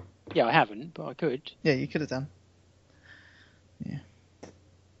 Hmm. Yeah, I haven't, but I could. Yeah, you could have done.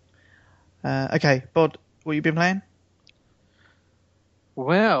 Yeah. Okay, Bod, what you been playing?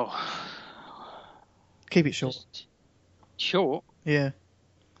 Well, Keep it short. just short. Yeah.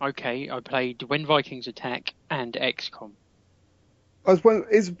 Okay, I played When Vikings Attack and XCOM.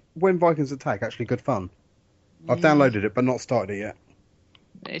 Is When Vikings Attack actually good fun? I've downloaded it, but not started it yet.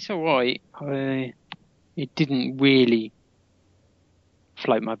 It's alright. It didn't really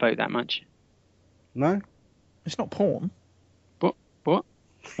float my boat that much. No? It's not porn. What?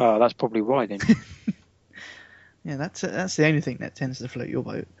 Oh, that's probably why then. Yeah, that's the only thing that tends to float your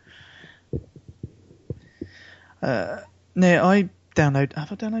boat. No, I download.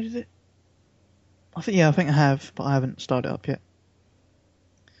 Have I downloaded it? I think I have, but I haven't started it up yet.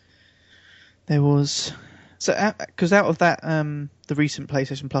 There was because out of that the recent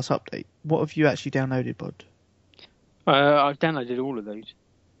PlayStation Plus update, what have you actually downloaded, Bod? I've downloaded all of those.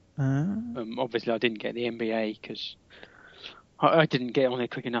 Uh, Obviously, I didn't get the NBA because I didn't get on it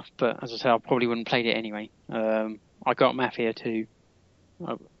quick enough. But as I say, I probably wouldn't have played it anyway. I got Mafia 2.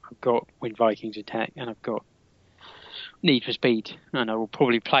 I've got Wind Vikings Attack, and I've got Need for Speed, and I will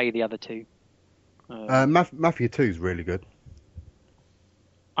probably play the other two. Mafia 2 is really good.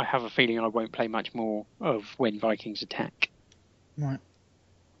 I have a feeling I won't play much more of Wind Vikings Attack. right.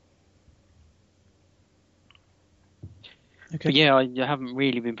 Okay. But yeah, I haven't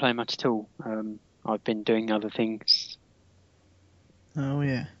really been playing much at all. I've been doing other things. Oh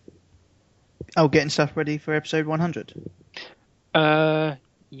yeah. Oh, getting stuff ready for episode 100.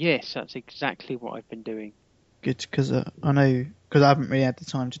 Yes, that's exactly what I've been doing. Good, because I know because I haven't really had the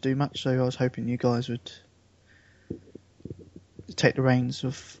time to do much, so I was hoping you guys would take the reins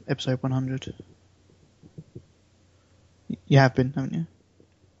of episode 100. You have been, haven't you?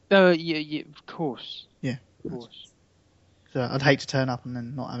 Yeah, of course. Yeah. Of course. So I'd hate to turn up and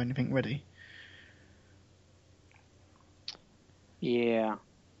then not have anything ready. Yeah.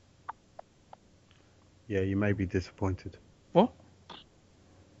 Yeah, you may be disappointed. What?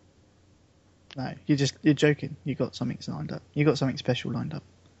 No, you're joking. You got something lined up. You got something special lined up.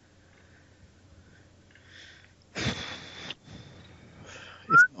 If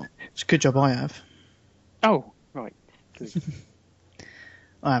not, it's a good job I have. Oh, right. Good.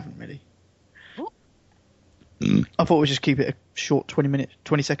 I haven't really. I thought we'd just keep it a short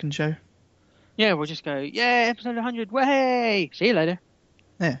 20-second show. Yeah, we'll just go, yeah, episode 100, way! See you later.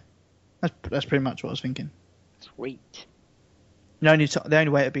 Yeah, that's pretty much what I was thinking. Sweet. The only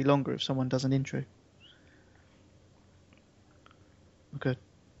way it'd be longer if someone does an intro. Like a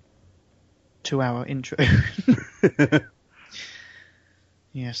 2-hour intro.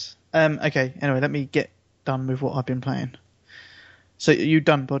 Yes. Okay. Anyway, let me get done with what I've been playing. So you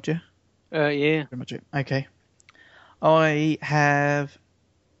done, Bod? Yeah. Yeah. Pretty much it. Okay. I have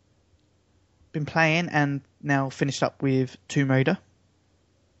been playing and now finished up with Tomb Raider.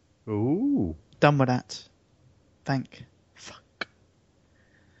 Ooh. Done with that. Thank fuck.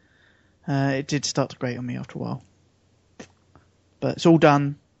 It did start to grate on me after a while. But it's all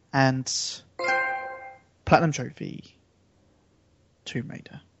done and Platinum Trophy. Tomb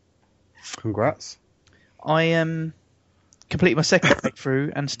Raider. Congrats. I completed my second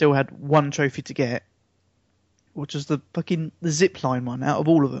playthrough and still had one trophy to get, which was the zip line one out of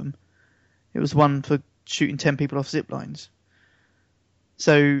all of them. It was one for shooting 10 people off zip lines.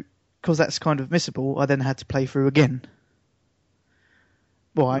 So, because that's kind of missable, I then had to play through again.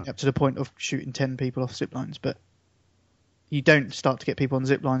 Well, up to the point of shooting 10 people off zip lines, but you don't start to get people on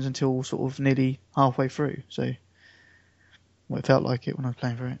zip lines until sort of nearly halfway through. So, well, it felt like it when I was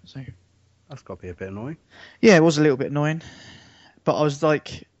playing through it. So. That's got to be a bit annoying. Yeah, it was a little bit annoying, but I was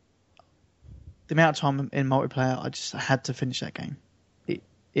like, the amount of time in multiplayer, I just had to finish that game.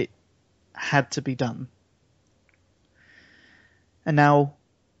 It had to be done. And now,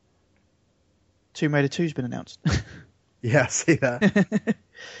 Tomb Raider 2's been announced. Yeah, I see that.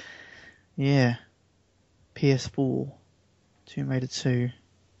 Yeah. PS4, Tomb Raider 2.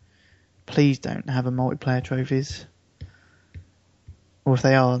 Please don't have a multiplayer trophies. Or if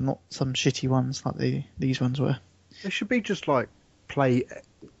they are, not some shitty ones like these ones were. It should be just like play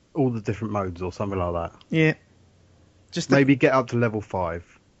all the different modes or something like that. Yeah. Maybe get up to level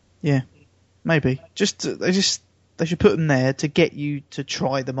 5. Yeah. Maybe. They should put them there to get you to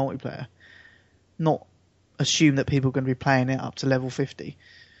try the multiplayer. Not assume that people are going to be playing it up to level 50.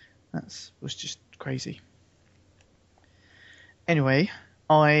 Was just crazy. Anyway,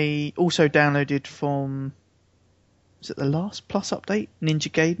 I also downloaded from... Was it the last Plus update?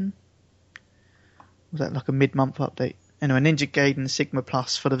 Ninja Gaiden? Was that like a mid-month update? Anyway, Ninja Gaiden Sigma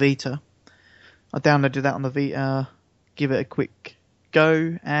Plus for the Vita. I downloaded that on the Vita, give it a quick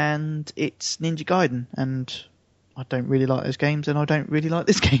go, and it's Ninja Gaiden. And I don't really like those games, and I don't really like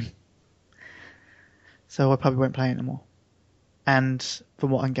this game. So I probably won't play it anymore. And from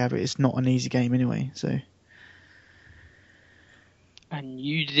what I can gather, it's not an easy game anyway, so... And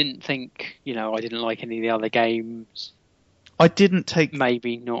you didn't think, I didn't like any of the other games. I didn't take...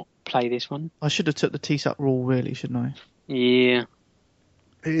 Maybe not play this one. I should have took the TsUK rule, really, shouldn't I? Yeah.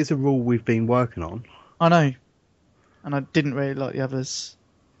 It is a rule we've been working on. I know. and I didn't really like the others.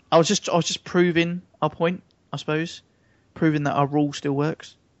 I was just proving our point, I suppose, proving that our rule still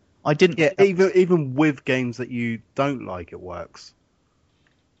works. I didn't. Yeah, even with games that you don't like, it works.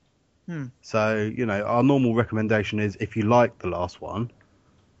 So, our normal recommendation is if you like the last one,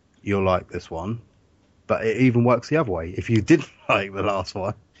 you'll like this one. But it even works the other way. If you didn't like the last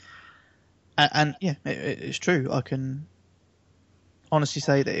one. And yeah, it's true. I can honestly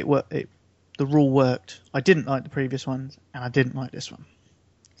say that it worked. The rule worked. I didn't like the previous ones, and I didn't like this one.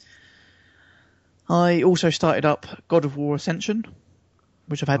 I also started up God of War Ascension,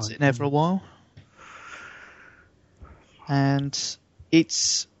 which I've had sitting there for a while. And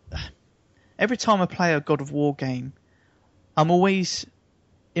it's... Every time I play a God of War game, I'm always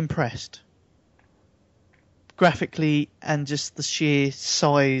impressed. Graphically and just the sheer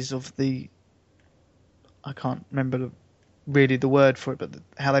size of the... I can't remember really the word for it, but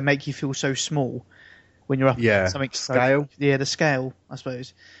how they make you feel so small when you're up against something. Scale? The scale, I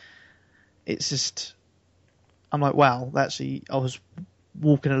suppose. It's just... I'm like, wow, actually, I was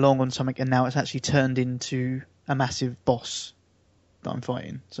walking along on something and now it's actually turned into a massive boss that I'm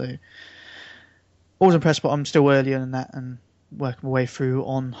fighting. So, I was impressed, but I'm still earlier than that and working my way through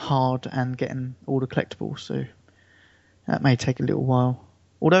on hard and getting all the collectibles. So, that may take a little while.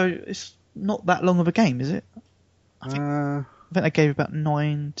 Although, it's not that long of a game, is it? I think I gave about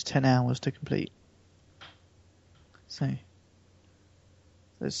 9 to 10 hours to complete. So,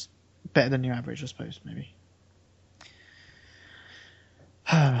 it's better than your average, I suppose, maybe.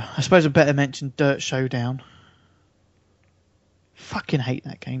 I suppose I better mention Dirt Showdown. Fucking hate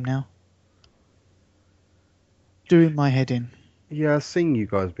that game now. Doing my head in. Yeah, I've seen you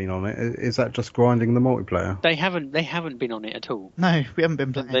guys been on it. Is that just grinding the multiplayer? They haven't been on it at all. No, we haven't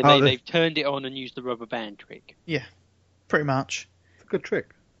been playing. They've turned it on and used the rubber band trick. Yeah, pretty much. It's a good trick.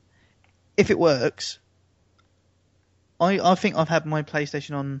 If it works, I think I've had my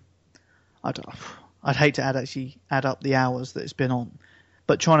PlayStation on. I'd hate to add up the hours that it's been on,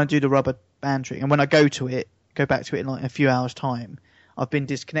 but trying to do the rubber band trick, and when I go back to it in like a few hours' time, I've been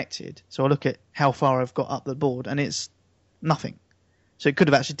disconnected. So I look at how far I've got up the board, and it's nothing. So it could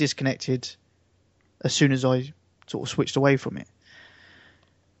have actually disconnected as soon as I sort of switched away from it.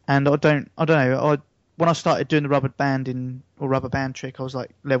 And I don't know. When I started doing the rubber band trick, I was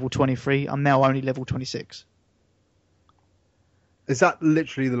like level 23. I'm now only level 26. Is that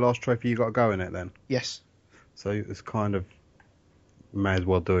literally the last trophy you got to go in it then? Yes. So it's kind of may as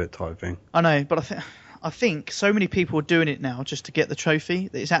well do it type thing. I know, but I think so many people are doing it now just to get the trophy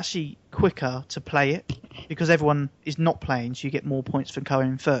that it's actually quicker to play it because everyone is not playing, so you get more points for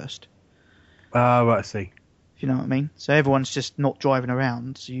going first. Right, I see. If you know what I mean. So everyone's just not driving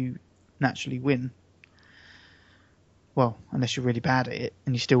around, so you naturally win. Well, unless you're really bad at it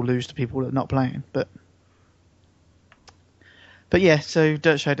and you still lose to people that are not playing. But yeah, so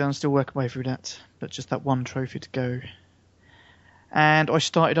Dirt Showdown, still working my way through that, but just that one trophy to go. And I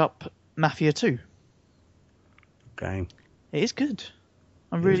started up Mafia 2. Game. It is good.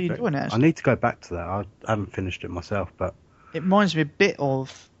 I'm really enjoying it, actually. I need to go back to that. I haven't finished it myself, but... It reminds me a bit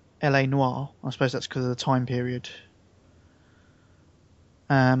of LA Noire. I suppose that's because of the time period.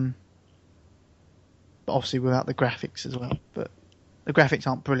 But obviously without the graphics as well. But the graphics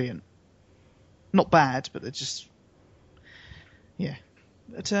aren't brilliant. Not bad, but they're just... Yeah.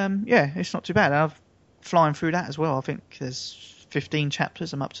 But, yeah, it's not too bad. I'm flying through that as well. I think there's 15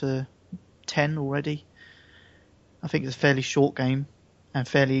 chapters. I'm up to 10 already. I think it's a fairly short game and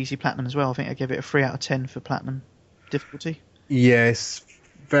fairly easy platinum as well. I think I give it a 3 out of 10 for platinum difficulty. Yeah, it's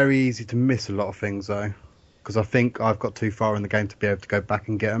very easy to miss a lot of things though, because I think I've got too far in the game to be able to go back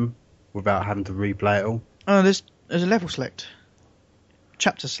and get them without having to replay it all. Oh, there's a level select,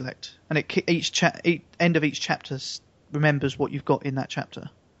 chapter select, and each end of each chapter remembers what you've got in that chapter.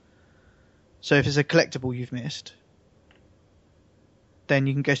 So if it's a collectible you've missed, then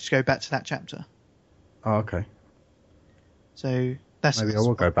you can just go back to that chapter. Oh, okay. So maybe I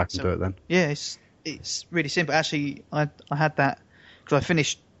will go back and do it then. Yeah, it's really simple. Actually, I had that because I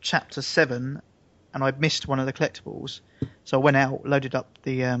finished chapter 7 and I'd missed one of the collectibles. So I went out, loaded up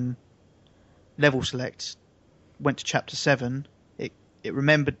the level select, went to chapter 7. It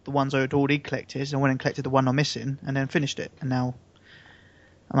remembered the ones I had already collected, and I went and collected the one I'm missing, and then finished it. And now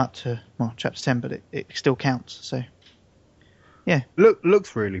I'm up to chapter 10, but it still counts. So yeah,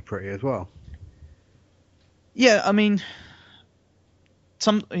 looks really pretty as well. Yeah, I mean.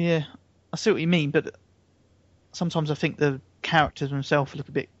 I see what you mean, but sometimes I think the characters themselves look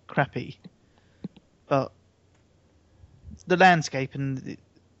a bit crappy. But the landscape and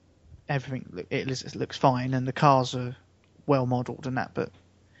everything, it looks fine, and the cars are well modelled and that, but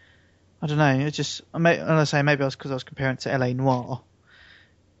I don't know. It just, and I say maybe because I was comparing it to LA Noire.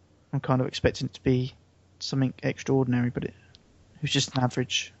 I'm kind of expecting it to be something extraordinary, but it was just an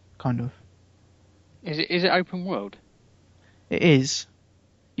average kind of. Is it open world? It is.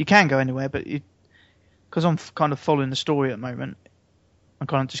 You can go anywhere, but because I'm kind of following the story at the moment, I'm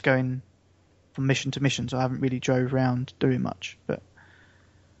kind of just going from mission to mission, so I haven't really drove around doing much. But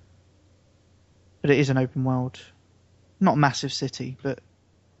it is an open world, not a massive city, but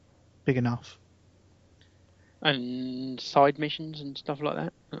big enough. And side missions and stuff like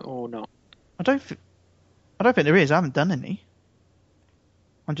that, or not? I don't think there is. I haven't done any.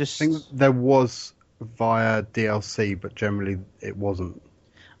 I'm just. I think there was via DLC, but generally it wasn't.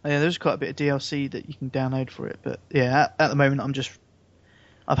 Yeah, there's quite a bit of DLC that you can download for it, but yeah, at the moment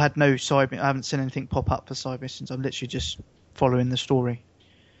I've had no I haven't seen anything pop up for side missions. I'm literally just following the story.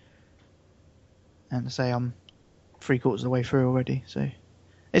 And I say I'm 3/4 of the way through already, so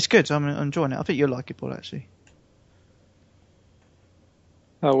it's good. I'm enjoying it. I think you'll like it, Paul, actually.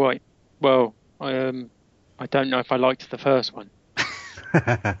 Oh right. Well, I don't know if I liked the first one.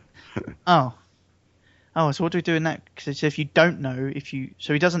 Oh, so what do we do in that? Because if you don't know,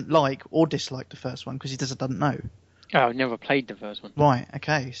 so he doesn't like or dislike the first one because he doesn't know. Oh, I've never played the first one. Right.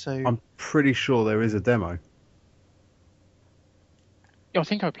 Okay. So I'm pretty sure there is a demo. I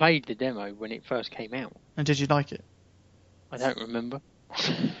think I played the demo when it first came out. And did you like it? I don't remember.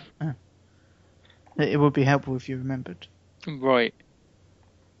 It would be helpful if you remembered. Right.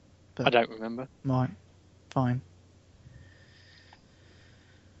 But, I don't remember. Right. Fine.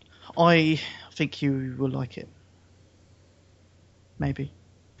 I think you will like it. Maybe.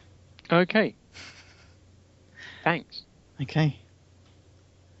 Okay. Thanks. Okay.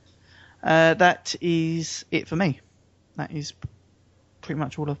 That is it for me. That is pretty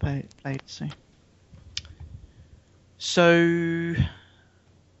much all I've played. So,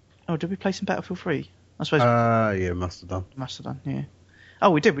 did we play some Battlefield 3? I suppose. Yeah, must have done. Must have done. Yeah. Oh,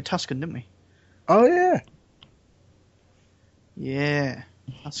 we did with Tuscan, didn't we? Oh yeah. Yeah,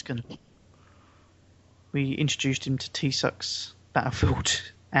 Tuscan. We introduced him to TpSUK's Battlefield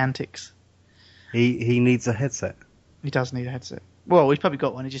antics. He needs a headset. He does need a headset. Well, he's probably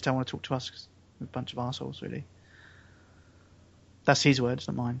got one. He just don't want to talk to us 'cause we're a bunch of arseholes, really. That's his words,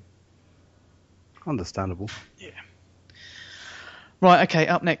 not mine. Understandable. Yeah. Right, okay,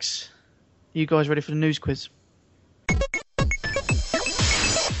 up next. You guys ready for the news quiz?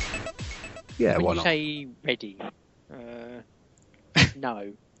 Yeah, When why you not? say ready,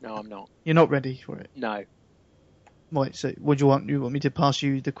 no, I'm not. You're not ready for it? No. Right, so would you want me to pass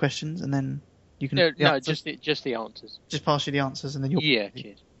you the questions and then you can... No, just the answers. Just pass you the answers and then you'll... Yeah,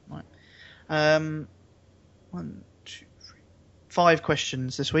 cheers. Right. 1, 2, 3... 5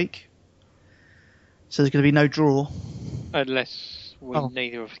 questions this week. So there's going to be no draw. Unless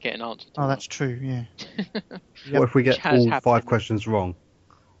neither of us get an answer to Oh, that's true, yeah. What if we get Has all happened. 5 questions wrong?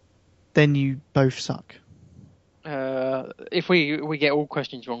 Then you both suck. If we get all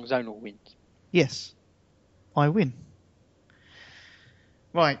questions wrong, Zonal wins. Yes. I win.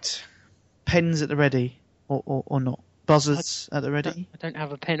 Right. Pens at the ready, or not. Buzzers at the ready. I don't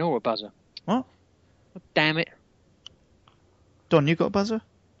have a pen or a buzzer. What? Oh, damn it. Don, you got a buzzer?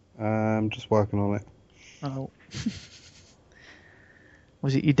 Just working on it. Oh.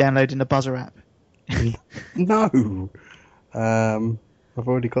 Was it you downloading the buzzer app? No. I've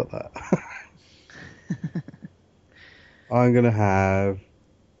already got that. I'm gonna have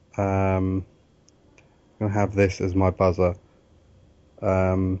this as my buzzer.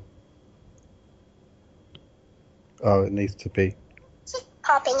 It needs to be.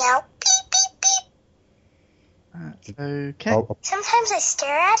 Popping out. Beep, beep, beep. Okay. Sometimes I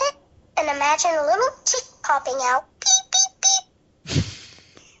stare at it and imagine a little chick popping out. Beep, beep, beep.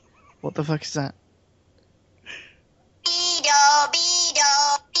 What the fuck is that? Beedo,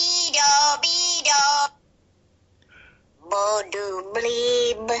 beedo, beedo, beedo. Bo do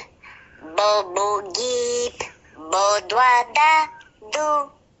bleeb, bo bo geep, bo dwa da,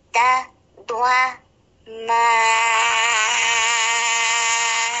 do da dwa ma.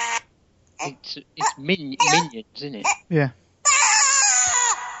 It's minions, isn't it? Yeah.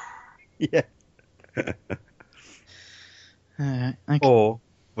 Yeah. Okay. Or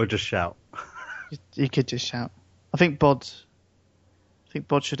we'll just shout. You could just shout. I think Bod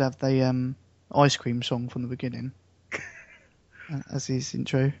should have the ice cream song from the beginning as his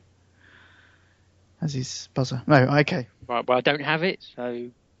intro, as his buzzer. No, okay. Right, well, I don't have it, so...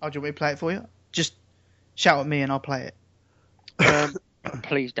 Oh, do you want me to play it for you? Just shout at me and I'll play it.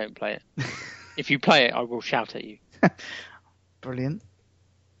 Please don't play it. If you play it, I will shout at you. Brilliant.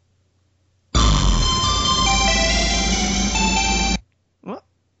 What?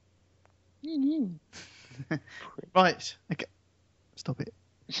 Right. Okay. Stop it.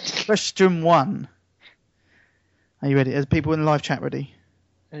 Question 1. Are you ready? Are people in the live chat ready?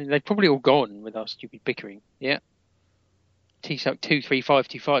 They've probably all gone with our stupid bickering. Yeah. TsUK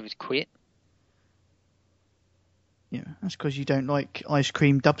 23525 has quit. Yeah, that's because you don't like ice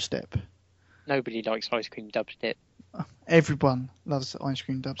cream dubstep. Nobody likes ice cream dubstep. Everyone loves ice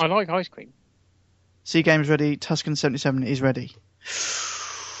cream dubstep. I like ice cream. C Games ready. Tuscan77 is ready.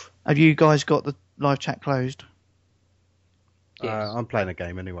 Have you guys got the live chat closed? Yes. I'm playing a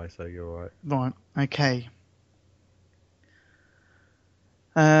game anyway, so you're all right. Right. Okay.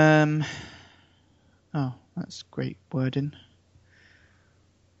 Oh, that's great wording.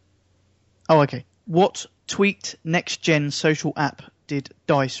 Oh, okay. What tweaked next-gen social app did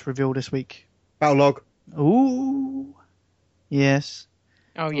DICE reveal this week? Battlelog. Ooh. Yes.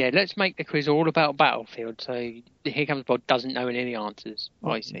 Oh, yeah, let's make the quiz all about Battlefield, so Here Comes Bod doesn't know any answers.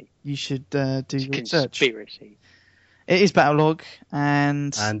 I see. You should do It's your research. conspiracy. It is Battlelog,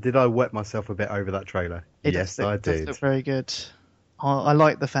 and did I wet myself a bit over that trailer? Yes, I it does did. look very good. I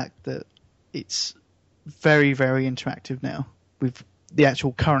like the fact that it's very, very interactive now with the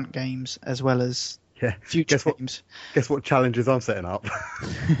actual current games as well as Yeah. future games. Guess what challenges I'm setting up?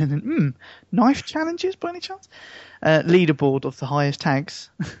 Knife challenges by any chance? Leaderboard of the highest tags.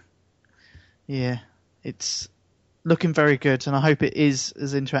 Yeah, it's looking very good, and I hope it is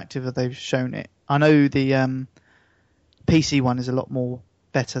as interactive as they've shown it. I know the PC one is a lot more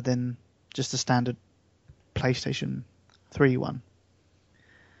better than just the standard PlayStation 3 one,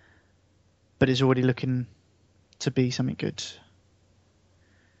 but it's already looking to be something good.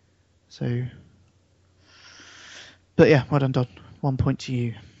 So, but yeah, well done, Don. 1 point to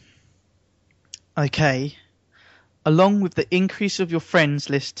you. Okay. Along with the increase of your friends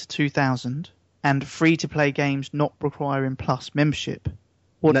list to 2,000 and free-to-play games not requiring Plus membership,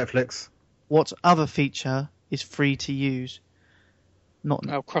 Netflix. what other feature is free to use? Not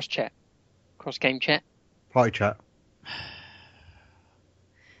Oh, cross-chat. Cross-game chat. Party chat.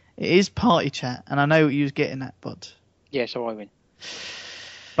 It is party chat, and I know what you was getting at, bud. Yeah, so I win.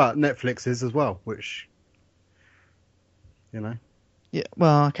 But Netflix is as well, which, you know. Yeah,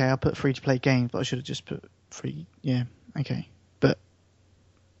 well, okay, I'll put free-to-play games, but I should have just put free. Yeah, okay. But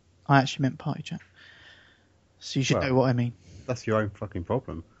I actually meant party chat. So you should know what I mean. That's your own fucking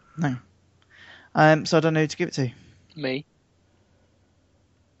problem. No. So I don't know who to give it to. Me.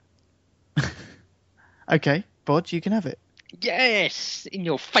 Okay, Bod, you can have it. Yes! In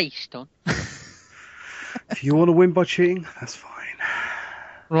your face, Don. If you want to win by cheating, that's fine.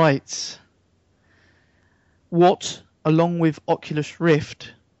 Right. What, along with Oculus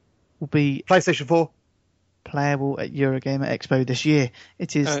Rift, will be PlayStation 4. playable at Eurogamer Expo this year?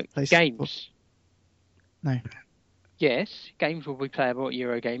 It is PlayStation 4. Games. No. Yes, games will be playable at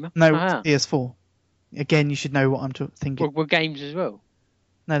Eurogamer. No, Ah. it's PS4. Again, you should know what I'm thinking. Well, games as well.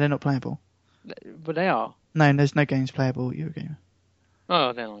 No, they're not playable. But they are. No, there's no games playable at Eurogamer.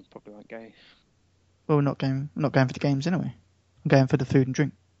 Oh, then I probably won't go. Well, I'm not going for the games anyway. I'm going for the food and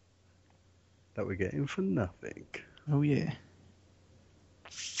drink. That we're getting for nothing. Oh, yeah.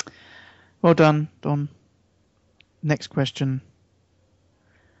 Well done, Don. Next question.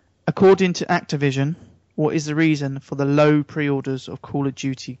 According to Activision, what is the reason for the low pre-orders of Call of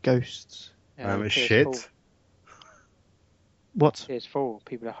Duty Ghosts? It's PS4. shit. What? PS4.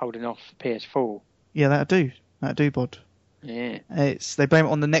 People are holding off PS4. Yeah, that'll do, Bod. Yeah. They blame it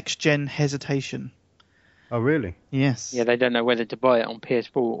on the next-gen hesitation. Oh, really? Yes. Yeah, they don't know whether to buy it on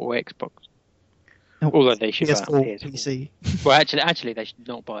PS4 or Xbox. Although they should buy it on PS4, PS4. PC. Well, actually, they should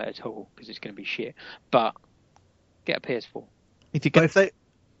not buy it at all because it's going to be shit. But get a PS4. If you But get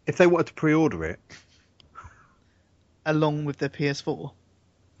if they wanted to pre-order it, along with their PS4,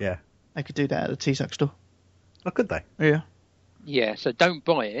 yeah. they could do that at the TsUK store. Oh, could they? Yeah. Yeah, so don't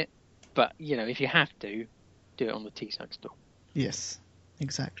buy it. But, you know, if you have to, do it on the TsUK store. Yes,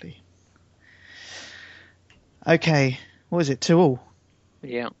 exactly. Okay, what is it? 2-2?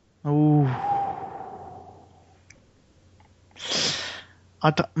 Yeah. Ooh.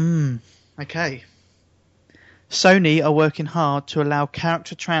 Okay. Sony are working hard to allow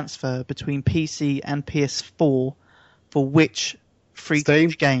character transfer between PC and PS4 for which free Steam?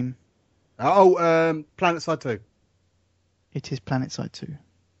 game? Oh, PlanetSide 2. It is PlanetSide 2.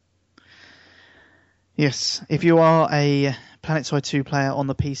 Yes, if you are a PlanetSide 2 player on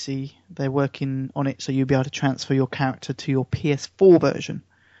the PC, they're working on it so you'll be able to transfer your character to your PS4 version.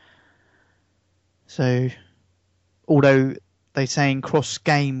 So, although they're saying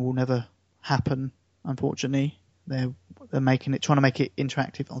cross-game will never happen, unfortunately, they're trying to make it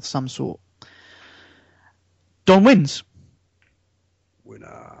interactive of some sort. Don wins.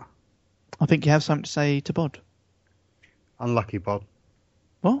 Winner. I think you have something to say to Bod. Unlucky Bod.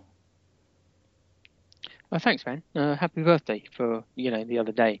 What? Oh, thanks, man. Happy birthday for the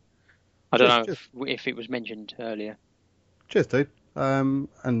other day. I don't know Cheers. if it was mentioned earlier. Cheers, dude. And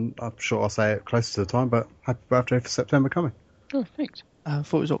I'm sure I'll say it closer to the time, but happy birthday for September coming. Oh, thanks. I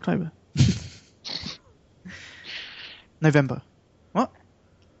thought it was October. November. What?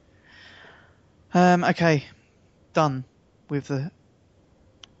 Okay. Done with the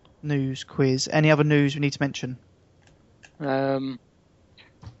news quiz. Any other news we need to mention? There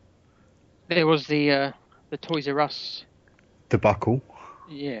was the Toys R Us Debacle.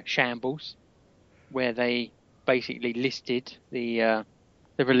 shambles, where they basically listed the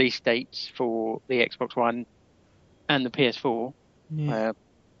release dates for the Xbox One and the PS4. Yeah.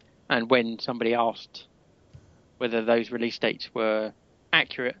 And when somebody asked whether those release dates were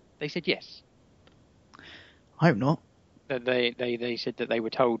accurate, they said yes. I hope not. That they said that they were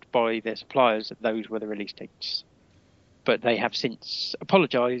told by their suppliers that those were the release dates. But they have since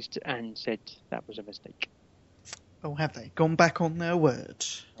apologised and said that was a mistake. Oh, have they gone back on their word?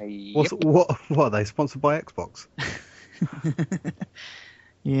 What are they? Sponsored by Xbox?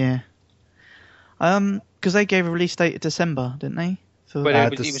 Yeah. Because they gave a release date of December, didn't they?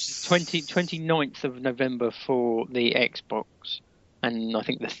 But it was 29th of November for the Xbox, and I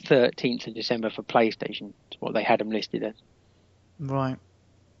think the 13th of December for PlayStation is what they had them listed as. Right.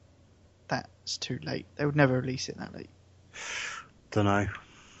 That's too late. They would never release it that late. Don't know.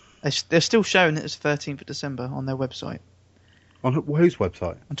 They're still showing it as 13th of December on their website. On whose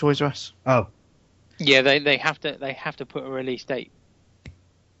website? On Toys R Us. Oh. Yeah, they have to put a release date.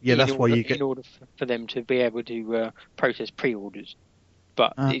 Yeah, that's why you get. In order for them to be able to process pre-orders,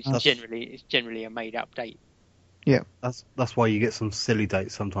 but it's generally a made-up date. Yeah, that's why you get some silly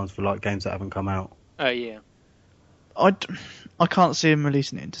dates sometimes for like games that haven't come out. Oh yeah. I can't see them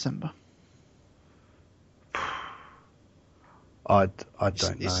releasing it in December. I don't know.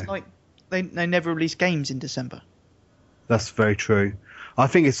 It's like they never release games in December. That's very true. I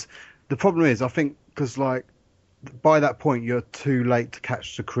think the problem is, I think, because like by that point you're too late to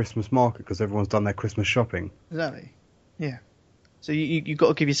catch the Christmas market because everyone's done their Christmas shopping. Exactly. Yeah. So you've got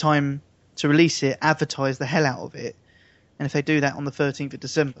to give you time to release it, advertise the hell out of it, and if they do that on the 13th of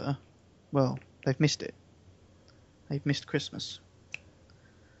December, well, they've missed it. They've missed Christmas.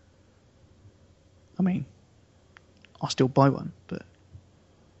 I mean, I'll still buy one, but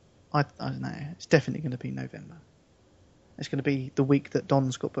I don't know. It's definitely going to be November. It's going to be the week that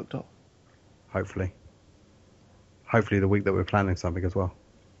Don's got booked off. Hopefully the week that we're planning something as well.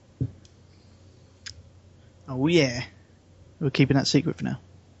 Oh yeah, we're keeping that secret for now.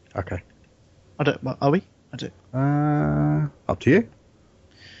 Okay. I don't. Are we? I do. Up to you.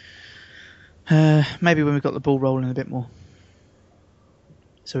 Maybe when we've got the ball rolling a bit more.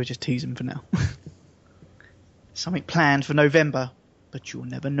 So we just tease them for now. Something planned for November, but you'll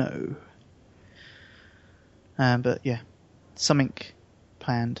never know. But yeah, something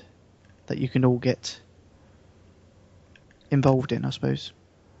planned that you can all get involved in, I suppose.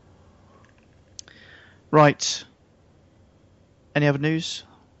 Right. Any other news?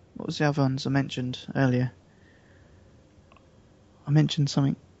 What was the other ones I mentioned earlier? I mentioned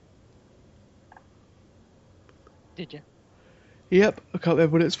something. Did you? Yep, I can't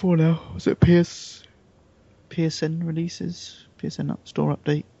remember what it's for now. Was it PSN releases? PSN store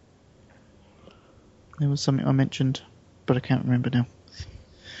update? There was something I mentioned, but I can't remember now.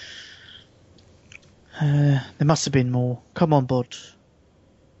 There must have been more. Come on, Bod.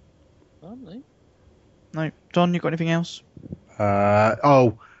 Probably. No. Don, you got anything else?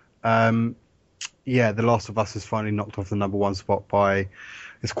 Yeah, The Last of Us has finally knocked off the number one spot by...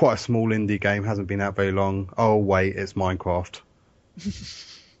 It's quite a small indie game, hasn't been out very long. Oh, wait, it's Minecraft.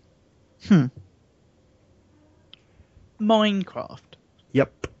 Minecraft?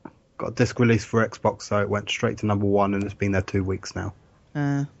 Yep. Got a disc release for Xbox, so it went straight to number one, and it's been there 2 weeks now.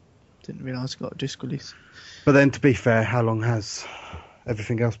 Didn't realise it got a disc release. But then, to be fair, how long has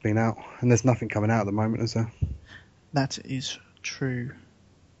everything else been out? And there's nothing coming out at the moment, is there? That is true.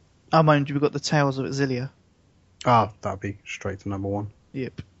 Oh, mind you, we've got the Tales of Xillia. Ah, that'd be straight to number one.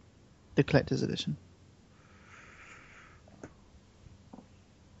 Yep. The collector's edition.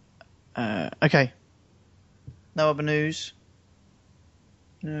 Okay. No other news?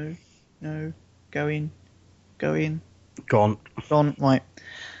 No. Going. Gone. Right.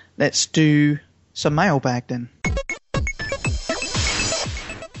 Let's do some mailbag then.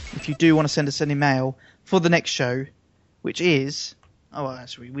 If you do want to send us any mail for the next show, which is... Oh, well,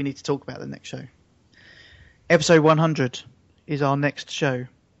 actually, we need to talk about the next show. Episode 100 is our next show.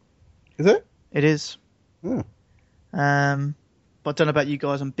 Is it? It is. Oh. But I don't know about you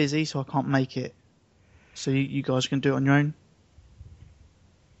guys. I'm busy, so I can't make it. So you guys can do it on your own.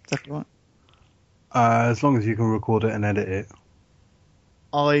 Is that right? As long as you can record it and edit it.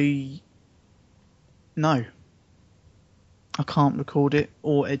 No. I can't record it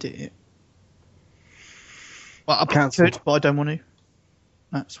or edit it. Well, I Cancelled. could, but I don't want to.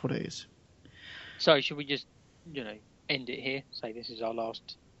 That's what it is. So should we just, end it here? Say this is our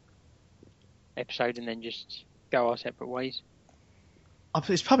last episode, and then just go our separate ways.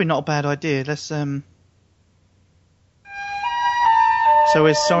 It's probably not a bad idea. Let's So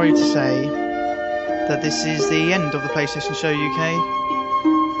we're sorry to say that this is the end of the PlayStation Show UK.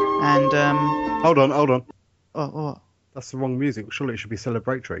 And Hold on. oh, what? That's the wrong music. Surely it should be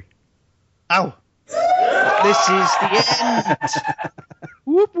celebratory. Ow! This is the end.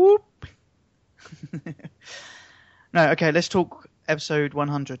 Whoop whoop. No, okay. Let's talk episode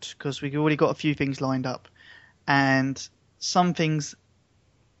 100 because we've already got a few things lined up, and some things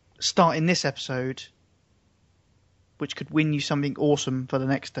start in this episode, which could win you something awesome for the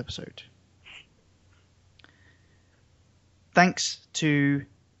next episode. Thanks to,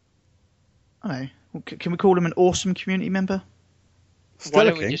 I don't know, can we call him an awesome community member? Why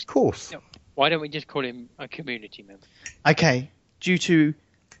don't Stella we King, just- of course. Why don't we just call him a community member? Okay, due to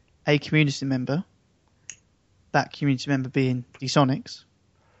a community member, that community member being TpSUK,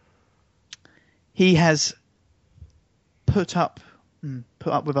 he has put up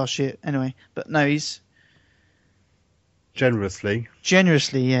with our shit anyway. But no, he's Generously.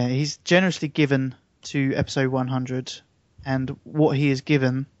 he's generously given to episode 100, and what he has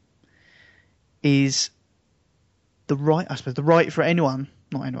given is the right for anyone,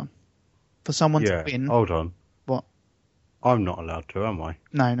 not anyone, for someone to win. Hold on. What? I'm not allowed to, am I?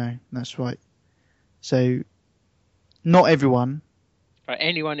 No, that's right. So, not everyone, Right,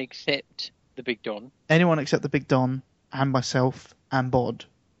 anyone except the Big Don. anyone except the Big Don and myself and Bod.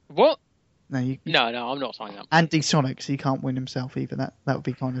 What? No, No, I'm not signing up. and TpSUK, so he can't win himself either. That would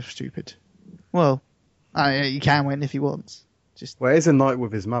be kind of stupid. Well, he can win if he wants. Well, it's a night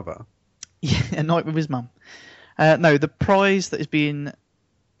with his mother. Yeah, a night with his mum. No, the prize that is being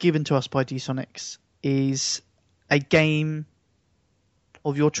given to us by TpSUK is a game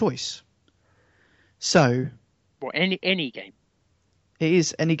of your choice. So, What? Any game? it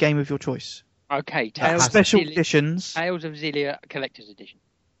is any game of your choice. Okay, Tales Special of Zillia, editions, Tales of Zillia Collector's Edition.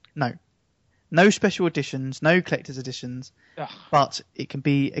 no. No special editions, no collector's editions, Ugh. but it can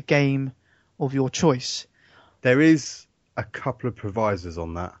be a game of your choice. There is a couple of provisos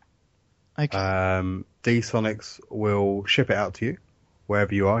on that. Okay. TpSUK will ship it out to you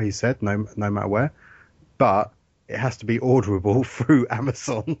wherever you are. He said, no matter where, but it has to be orderable through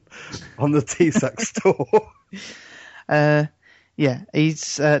Amazon on the TpSUK store. Yeah, he's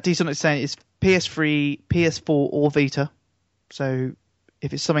TpSUK saying it's PS3, PS4, or Vita. So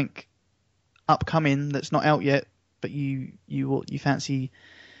if it's something upcoming that's not out yet, but you fancy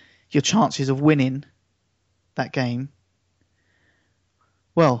your chances of winning that game,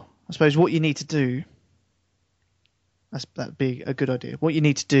 well, I suppose what you need to do, that'd be a good idea. What you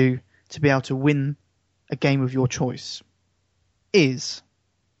need to do to be able to win a game of your choice is,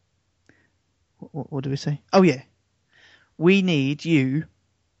 what do we say? Oh yeah, we need you,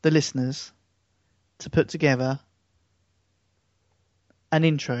 the listeners, to put together an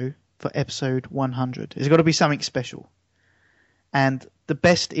intro for episode 100. It's got to be something special. And the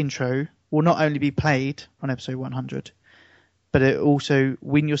best intro will not only be played on episode 100, but it also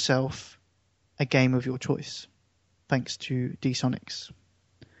win yourself a game of your choice. Thanks to TpSUK.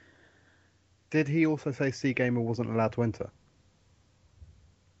 Did he also say C Gamer wasn't allowed to enter?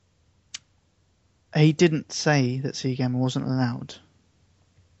 He didn't say that C-Gamer wasn't allowed.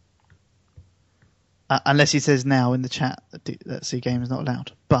 Unless he says now in the chat that C-Gamer is not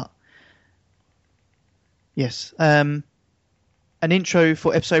allowed. But, yes. An intro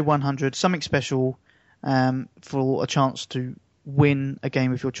for episode 100, something special for a chance to win a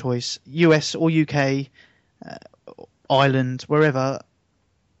game of your choice. US or UK, Ireland, wherever.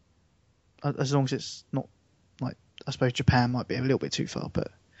 As long as it's not, like, I suppose Japan might be a little bit too far, but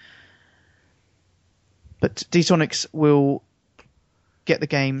TpSUK will get the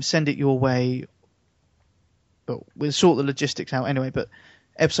game, send it your way. But we'll sort the logistics out anyway. But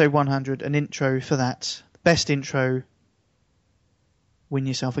episode 100, an intro for that. Best intro, win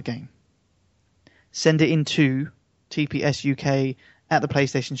yourself a game. Send it into TpSUK at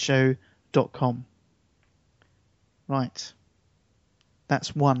theplaystationshow.com. Right.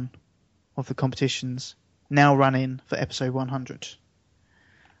 That's one of the competitions now running for episode 100.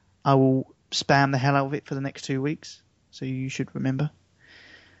 I will spam the hell out of it for the next 2 weeks, so you should remember.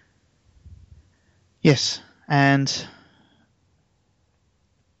 Yes, and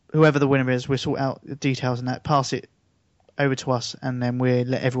whoever the winner is, we'll sort out the details and that. Pass it over to us, and then we'll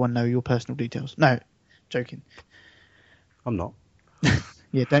let everyone know your personal details. No, joking. I'm not.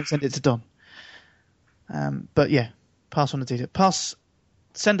 Yeah, don't send it to Don. But yeah, pass on the details.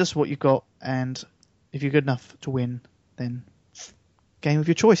 Send us what you've got, and if you're good enough to win, then game of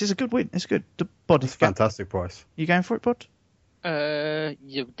your choice. It's a good win. It's good. The body. It's a fantastic price. You going for it, Bod?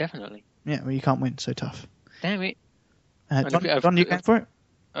 Yeah, definitely. Yeah, well, you can't win, so tough. Damn it. Don, you going for it?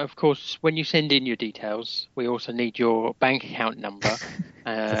 Of course, when you send in your details, we also need your bank account number.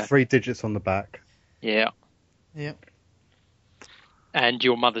 The 3 digits on the back. Yeah. Yep. And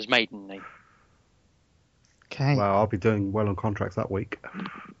your mother's maiden name. Okay. Well, I'll be doing well on contracts that week.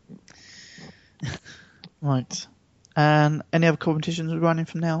 Right. And any other competitions running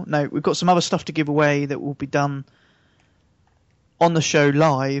from now? No, we've got some other stuff to give away that will be done on the show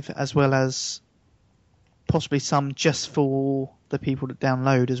live, as well as possibly some just for the people that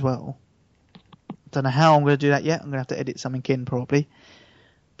download as well. Don't know how I'm going to do that yet. I'm going to have to edit something in probably.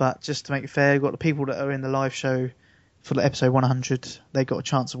 But just to make it fair, we've got the people that are in the live show for the episode 100. They got a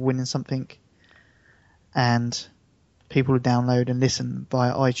chance of winning something. And people who download and listen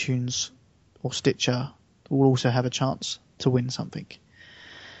via iTunes or Stitcher will also have a chance to win something.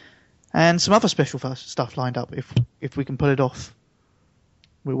 And some other special stuff lined up if we can pull it off.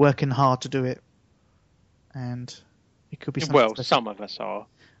 We're working hard to do it. And it could be something special. Some of us are.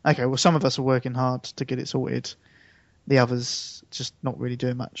 Okay, well, some of us are working hard to get it sorted. The others just not really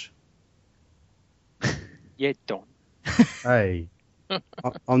doing much. Yeah, Don. Hey,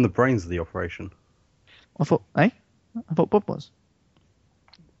 I'm the brains of the operation. I thought Bob was.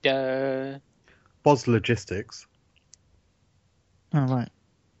 Boz Logistics. Oh, right.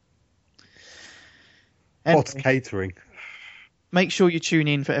 Boz Anyway, Catering. make sure you tune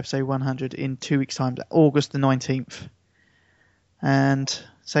in for episode 100 in 2 weeks' time, August the 19th. And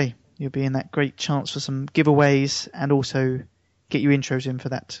you'll be in that great chance for some giveaways and also get your intros in for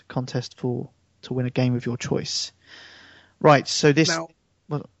that contest to win a game of your choice. Right, so this... Now,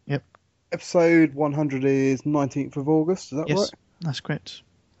 yep. Episode 100 is 19th of August, is that Yes, right? that's correct.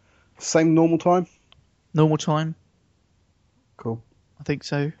 Same normal time? Normal time, Cool. I think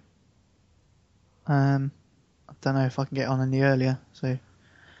so. I don't know if I can get on any earlier, so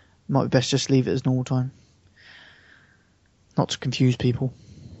might be best just leave it as normal time. Not to confuse people.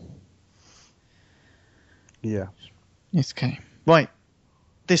 Yeah. Yes, okay. Right.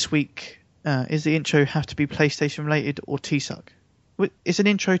 This week, is the intro have to be PlayStation related or TsUK? It's an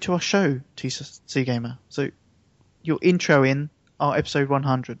intro to our show, TC Gamer. So your intro in our episode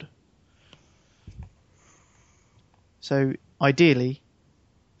 100. So ideally,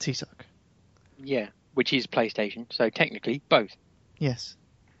 TsUK. Yeah, which is PlayStation. So technically, both. Yes.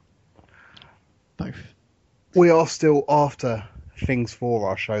 Both. We are still after things for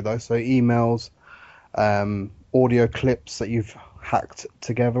our show, though. So emails, audio clips that you've hacked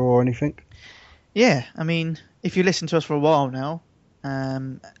together or anything. Yeah, I mean, if you listen to us for a while now, I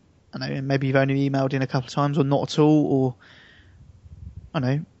know maybe you've only emailed in a couple of times or not at all, or I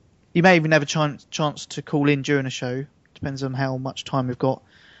don't know, you may even have a chance to call in during a show. Depends on how much time we've got.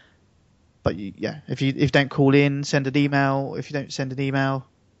 But if you don't call in, send an email. If you don't send an email,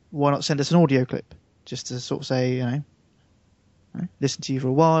 why not send us an audio clip just to sort of say, listen to you for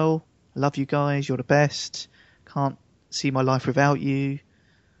a while. I love you guys. You're the best. Can't see my life without you.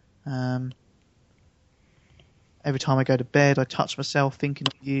 Every time I go to bed, I touch myself thinking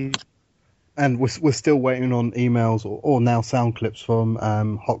of you. And we're still waiting on emails or now sound clips from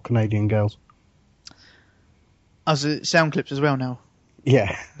Hot Canadian Girls. As sound clips as well now.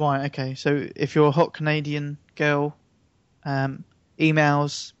 Yeah. Right, okay. So if you're a hot Canadian girl,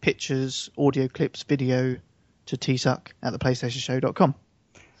 emails, pictures, audio clips, video to TsUK@thePlayStationShow.com.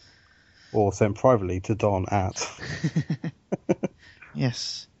 Or sent privately to Don at.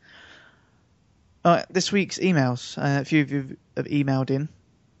 Yes. All right, this week's emails. A few of you have emailed in.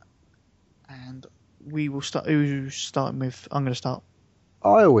 And we will start. Who's starting with? I'm going to start.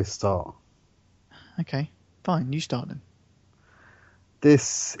 I always start. Okay, fine. You start then.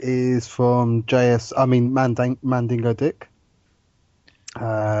 This is from Mandingo Dick.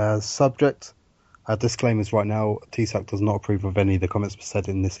 Subject. Disclaimers right now. TsUK does not approve of any of the comments said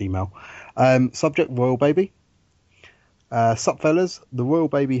in this email. Subject, Royal Baby. Sup fellas, the Royal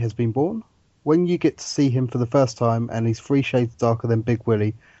Baby has been born. When you get to see him for the first time and he's 3 shades darker than Big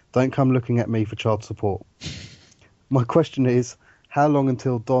Willie, don't come looking at me for child support. My question is, how long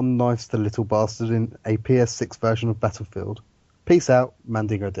until Don knifes the little bastard in a PS6 version of Battlefield? Peace out,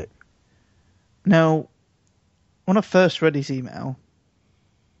 Mandingo Dick. Now, when I first read his email,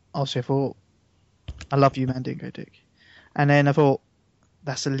 obviously I thought, I love you, Mandingo Dick. And then I thought,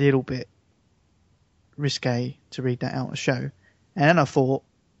 that's a little bit risque to read that out on a show. And then I thought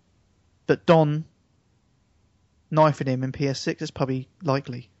that Don knifing him in PS6 is probably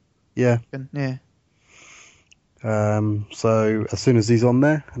likely. Yeah. Yeah. So as soon as he's on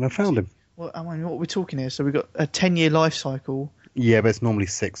there, and I found him. Well, I mean, what are we talking here? So we've got a 10-year life cycle. Yeah, but it's normally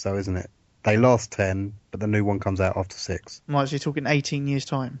 6 though, isn't it? They last 10, but the new one comes out after 6. I'm actually talking 18 years'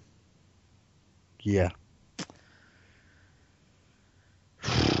 time. Yeah.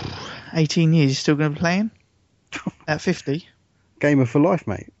 18 years, you're still going to be playing? At 50? Gamer for life,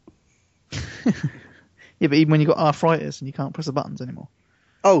 mate. Yeah, but even when you've got arthritis and you can't press the buttons anymore.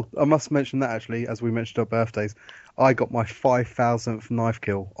 Oh, I must mention that actually, as we mentioned our birthdays. I got my 5,000th knife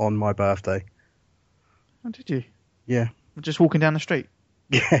kill on my birthday. Oh, did you? Yeah. Just walking down the street?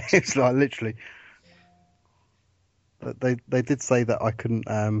 Yeah, it's like literally. But they did say that I couldn't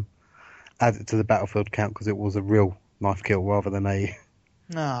add it to the battlefield count because it was a real knife kill rather than a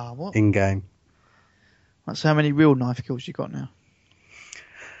What? in-game. That's how many real knife kills you got now?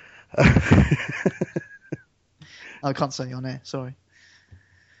 I can't say on air, sorry.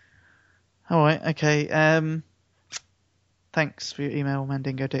 Alright, okay. Thanks for your email,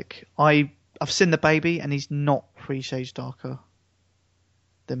 Mandingo Dick. I've seen the baby and he's not 3 shades darker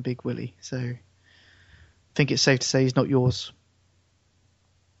than Big Willie, so I think it's safe to say he's not yours.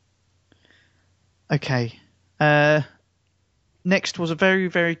 Okay. Next was a very,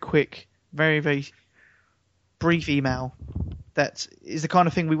 very quick, very, very brief email that is the kind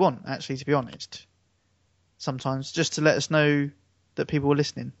of thing we want, actually, to be honest. Sometimes, just to let us know that people are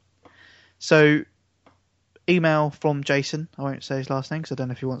listening. So, email from Jason. I won't say his last name because I don't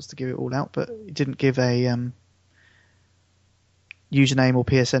know if he wants to give it all out, but he didn't give a username or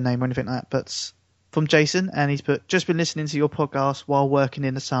PSN name or anything like that. But from Jason, and he's put, just been listening to your podcast while working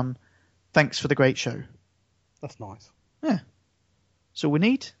in the sun. Thanks for the great show. That's nice. Yeah. So we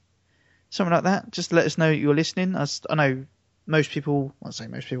need something like that. Just to let us know you're listening. As I know most people, I'll say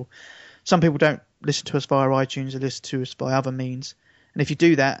most people, some people don't listen to us via iTunes, they listen to us by other means. And if you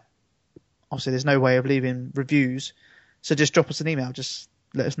do that, obviously there's no way of leaving reviews. So just drop us an email. Just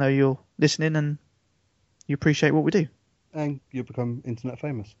let us know you're listening and you appreciate what we do. And you'll become internet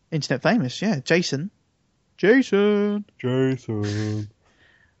famous. Internet famous, yeah. Jason. Oh,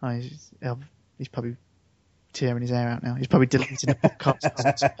 he's probably tearing his hair out now. He's probably deleting the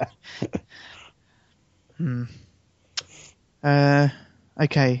podcast.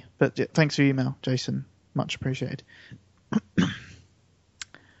 Okay, but thanks for your email, Jason. Much appreciated.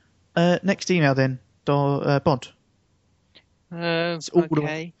 Next email then, Bod. It's all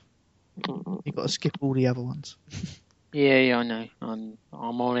Okay. You've got to skip all the other ones. Yeah, I know. I'm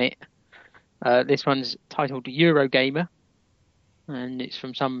on it. This one's titled Eurogamer, and it's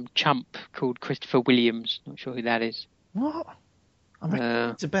from some chump called Christopher Williams. Not sure who that is. What? I reckon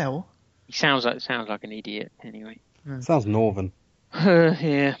it's a bell. He sounds like an idiot. Anyway. Sounds northern.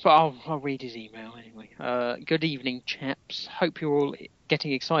 Yeah, but I'll read his email anyway. Good evening, chaps. Hope you're all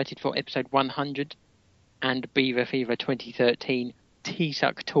getting excited for episode 100 and Beaver Fever 2013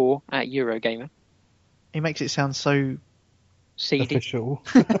 TsUK tour at Eurogamer. He makes it sound so seedy. Official.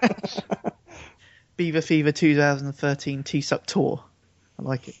 Beaver Fever 2013 TsUK tour. I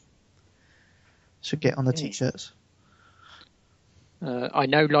like it. Should get on the t-shirts. I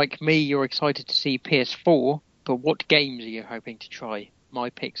know, like me, you're excited to see PS4, but what games are you hoping to try?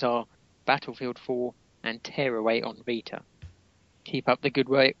 My picks are Battlefield 4 and Tearaway on Vita. Keep up the good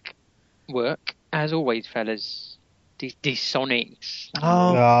work. As always, fellas. Sonics.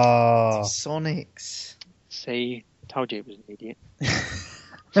 Oh, Sonics. See, told you it was an idiot.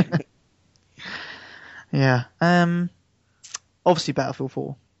 Yeah. Obviously Battlefield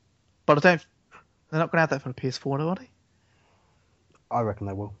 4. But they're not going to have that for the PS4, are they? I reckon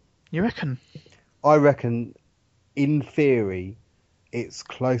they will. You reckon? I reckon, in theory, it's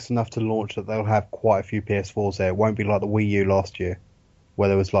close enough to launch that they'll have quite a few PS4s there. It won't be like the Wii U last year, where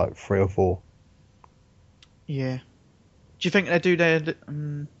there was like 3 or 4. Yeah. Do you think they do their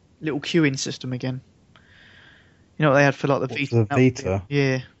little queuing system again? You know what they had for like the Vita? The Vita?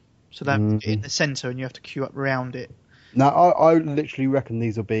 Yeah. So they're in the centre and you have to queue up around it. No, I literally reckon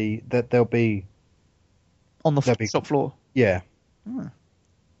these will be... that they'll be... On the shop floor? Yeah. Oh.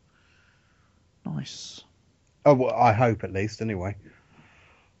 Nice. Oh, well, I hope at least, anyway.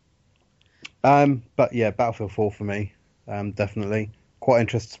 But yeah, Battlefield 4 for me, definitely. Quite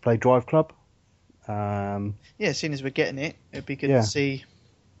interested to play Drive Club. Yeah, seeing as we're getting it, it'd be good Yeah. to see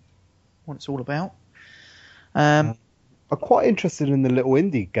what it's all about. I'm quite interested in the little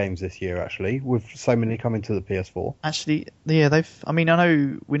indie games this year, actually, with so many coming to the PS4. Actually, yeah, I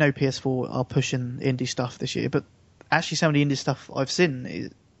know we know PS4 are pushing indie stuff this year, but actually some of the indie stuff I've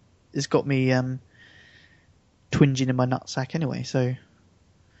seen has got me twinging in my nutsack anyway. So,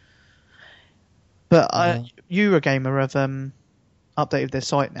 but Eurogamer have updated their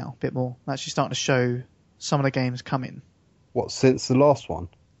site now a bit more. They're actually starting to show some of the games coming. What, since the last one?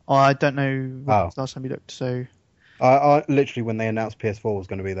 I don't know when was the last time you looked. So, I literally when they announced PS4 was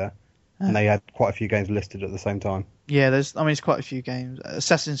going to be there, and they had quite a few games listed at the same time. Yeah, there's quite a few games.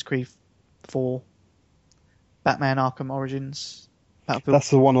 Assassin's Creed 4, Batman Arkham Origins, Battlefield. That's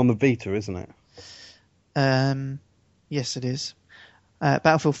the one on the Vita, isn't it? Yes, it is.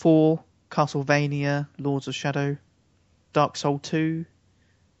 Battlefield 4, Castlevania, Lords of Shadow, Dark Souls 2,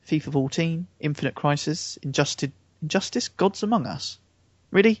 FIFA 14, Infinite Crisis, Injustice, Gods Among Us.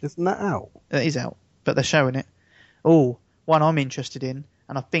 Really? Isn't that out? It is out, but they're showing it. Oh, one I'm interested in,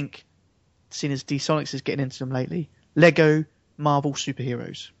 and I think, seeing as D-Sonics is getting into them lately, Lego Marvel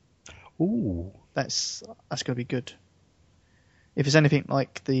Superheroes. Ooh. That's going to be good. If it's anything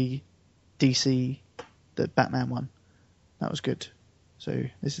like the DC, the Batman one, that was good. So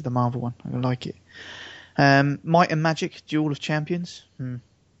this is the Marvel one. I like it. Might and Magic Duel of Champions.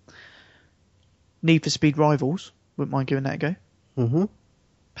 Need for Speed Rivals. Wouldn't mind giving that a go. Mm-hmm.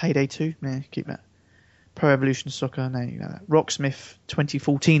 Payday 2. Nah, keep that. Pro Evolution Soccer. No, you know that. Rocksmith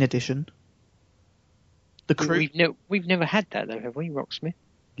 2014 edition. The Crew. We've never had that though, have we, Rocksmith?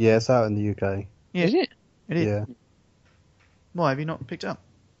 Yeah, it's out in the UK. Yeah. Is it? It is. Yeah. Why have you not picked it up?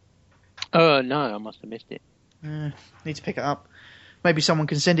 Oh no, I must have missed it. Need to pick it up. Maybe someone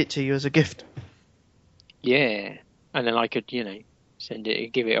can send it to you as a gift. Yeah, and then I could, send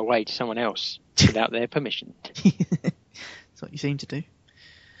it, give it away to someone else without their permission. That's what you seem to do.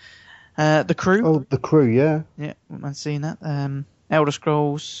 The Crew. Oh, The Crew, yeah. Yeah, wouldn't mind seeing that. Elder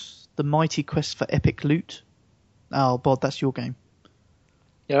Scrolls, The Mighty Quest for Epic Loot. Oh, Bod, that's your game.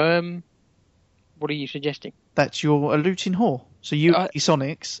 What are you suggesting? That's your a looting whore. So you,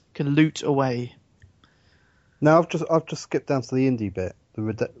 Sonics, can loot away. No, I've just skipped down to the indie bit,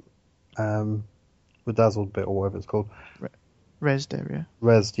 the Redazzled bit or whatever it's called. Resd area.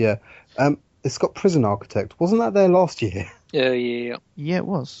 Resd, yeah. It's got Prison Architect. Wasn't that there last year? Yeah. Yeah, it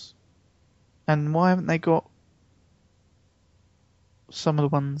was. And why haven't they got some of the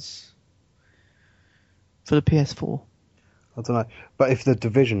ones for the PS4? I don't know. But if the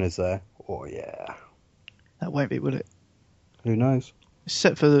Division is there, oh yeah. That won't be, will it? Who knows? It's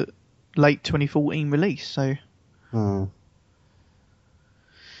set for the late 2014 release, so.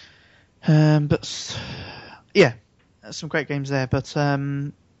 But yeah, some great games there. But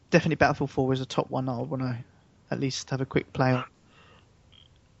definitely Battlefield 4 is a top one that I want to at least have a quick play on.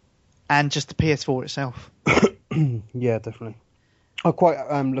 And just the PS4 itself. Yeah, definitely. I quite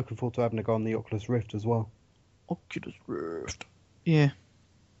am looking forward to having a go on the Oculus Rift as well. Oculus Rift. Yeah.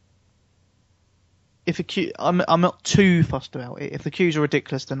 If a queue, I'm not too fussed about it. If the queues are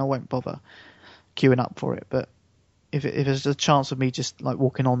ridiculous, then I won't bother queuing up for it. But if there's a chance of me just like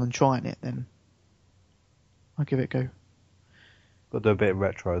walking on and trying it, then I'll give it a go. Got to do a bit of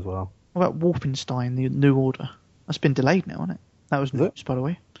retro as well. What about Wolfenstein: The New Order? That's been delayed now, hasn't it? That was news, by the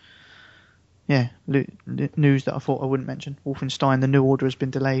way. Yeah, news that I thought I wouldn't mention. Wolfenstein: The New Order has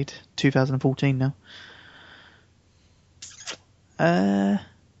been delayed, 2014 now. But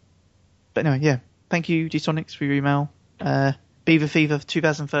anyway, yeah. Thank you, D-Sonics, for your email. Beaver Fever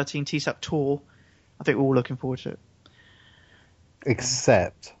 2013 TpSUK Tour. I think we're all looking forward to it.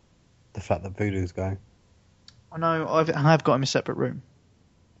 Except the fact that Voodoo's going. I know, I've got him a separate room.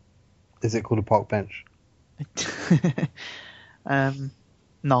 Is it called a park bench?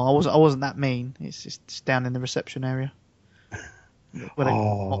 No, I wasn't that mean. It's just down in the reception area. I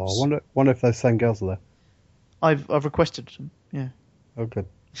wonder if those same girls are there. I've requested them, yeah. Oh, good.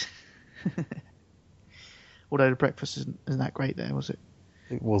 Although the breakfast isn't that great there, was it?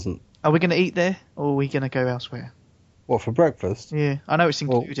 It wasn't. Are we going to eat there, or are we going to go elsewhere? What, for breakfast? Yeah, I know it's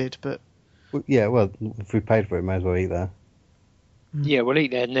included, but... Yeah, well, if we paid for it, may as well eat there. Yeah, we'll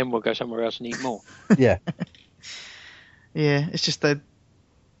eat there and then we'll go somewhere else and eat more. Yeah. Yeah, it's just that...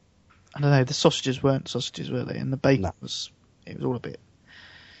 I don't know, the sausages weren't sausages, were they? And the bacon was... It was all a bit...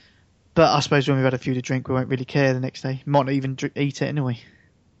 But I suppose when we've had a few to drink, we won't really care the next day. Might not even eat it anyway.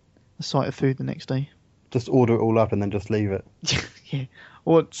 The sight of food the next day. Just order it all up and then just leave it. Yeah.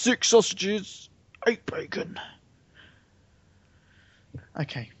 Or 6 sausages, 8 bacon.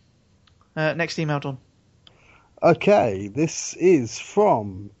 Okay. Next email, Don. Okay, this is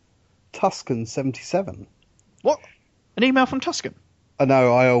from Tuscan77. What? An email from Tuscan? I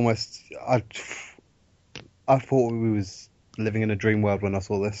know, I thought we was living in a dream world when I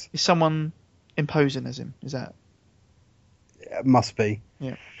saw this. Is someone imposing as him? Is that? It must be.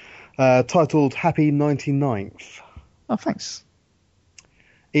 Yeah. Titled Happy 99th. Oh, thanks.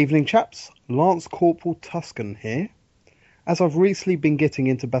 Evening, chaps. Lance Corporal Tuscan here. As I've recently been getting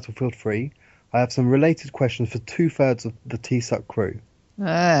into Battlefield 3, I have some related questions for 2/3 of the TsUK crew.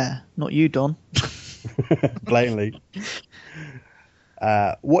 Ah, not you, Don. Blatantly.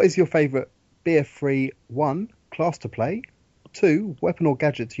 What is your favourite BF3 1 class to play? 2 weapon or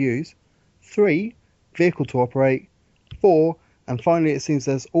gadget to use? 3 vehicle to operate? 4 and finally, it seems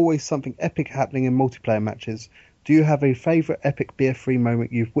there's always something epic happening in multiplayer matches. Do you have a favourite epic BF3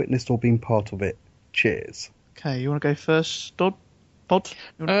 moment you've witnessed or been part of it? Cheers. Okay, you want to go first, Bod?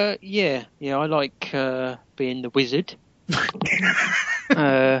 Yeah, I like being the wizard,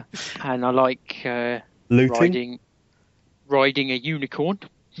 and I like Looting? riding a unicorn.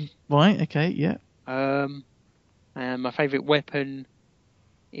 Right, okay, yeah. And my favourite weapon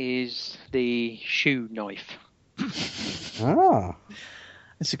is the shoe knife. Ah.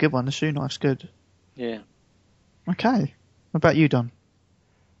 It's a good one. The shoe knife's good. Yeah. Okay. What about you, Don?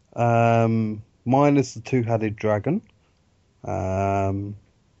 Mine is the two-headed dragon. No.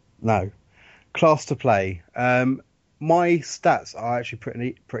 Class to play. My stats are actually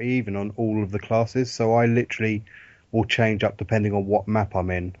pretty even on all of the classes, so I literally will change up depending on what map I'm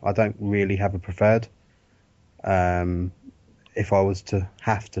in. I don't really have a preferred. If I was to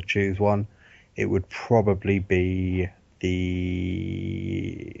have to choose one, it would probably be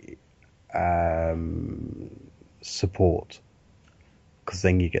the support, because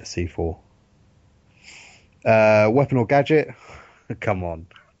then you get C4. Weapon or gadget? Come on,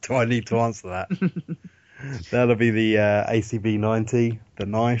 do I need to answer that? That'll be the ACB90, the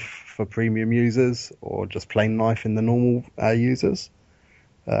knife for premium users, or just plain knife in the normal users.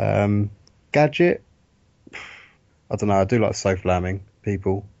 Gadget? I don't know, I do like soft lambing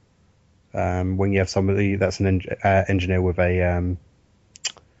people. When you have somebody that's an engineer with a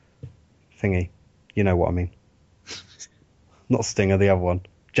thingy. You know what I mean. Not Stinger, the other one.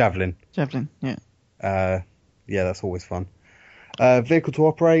 Javelin. Javelin, yeah. Yeah, that's always fun. Vehicle to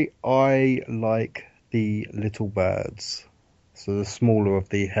operate, I like the little birds. So the smaller of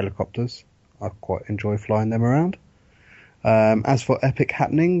the helicopters. I quite enjoy flying them around. As for epic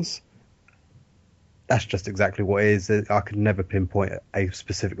happenings, that's just exactly what it is. I could never pinpoint a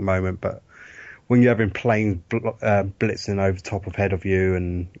specific moment, but when you're having planes blitzing over top of head of you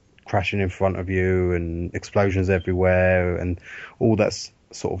and crashing in front of you and explosions everywhere and all that's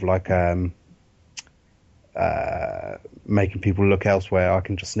sort of like making people look elsewhere, I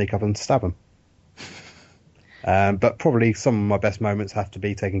can just sneak up and stab them. But probably some of my best moments have to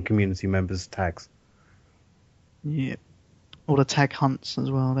be taking community members' tags. Yeah. All the tag hunts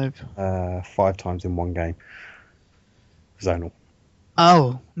as well. They've 5 times in one game. Zonal.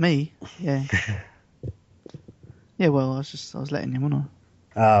 Oh, me? Yeah. Yeah, well, I was letting him, wasn't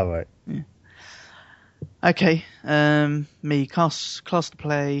Ah, right. I? Yeah. Okay. Me, class to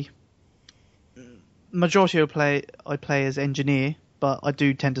play. Majority I play as engineer, but I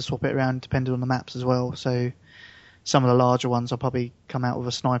do tend to swap it around depending on the maps as well. So some of the larger ones I'll probably come out with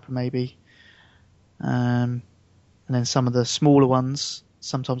a sniper maybe. And then some of the smaller ones,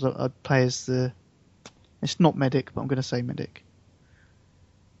 sometimes I'd play as it's not medic, but I'm going to say medic.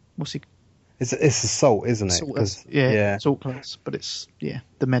 What's he? It's assault, isn't it? Assault class, but it's the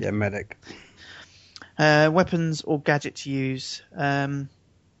medic. Yeah, medic. Weapons or gadget to use.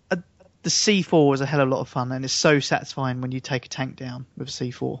 The C4 is a hell of a lot of fun, and it's so satisfying when you take a tank down with a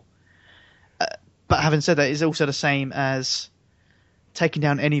C4. But having said that, it's also the same as taking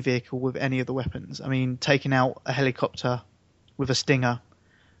down any vehicle with any of the weapons. I mean, taking out a helicopter with a Stinger,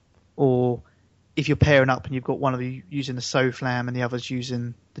 or if you're pairing up and you've got one of you using the SOFLAM and the others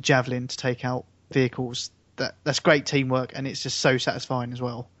using the Javelin to take out vehicles, that's great teamwork, and it's just so satisfying as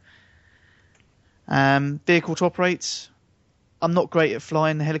well. Vehicle to operate. I'm not great at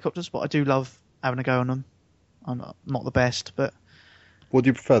flying the helicopters, but I do love having a go on them. I'm not the best, but... What do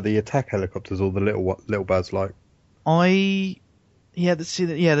you prefer, the attack helicopters or the little birds like? The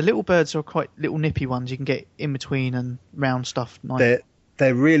little birds are quite little nippy ones. You can get in between and round stuff.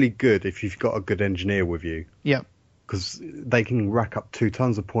 They're really good if you've got a good engineer with you. Yeah. Because they can rack up 2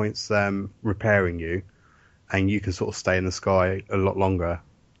 tons of points repairing you, and you can sort of stay in the sky a lot longer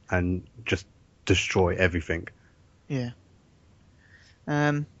and just destroy everything. Yeah.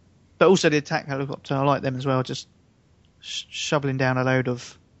 But also the attack helicopter, I like them as well. Just shoveling down a load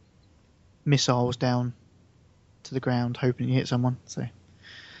of missiles down to the ground, hoping you hit someone. So,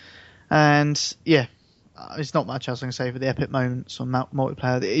 and yeah, it's not much else I can say for the epic moments on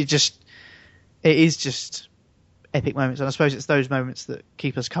multiplayer. It is just epic moments, and I suppose it's those moments that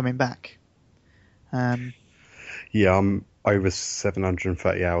keep us coming back. Yeah, I'm over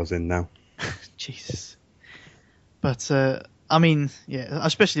 730 hours in now. Jesus. But I mean, yeah,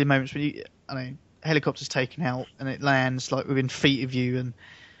 especially the moments when helicopter's taken out and it lands like within feet of you, and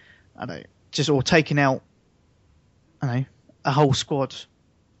or taking out, a whole squad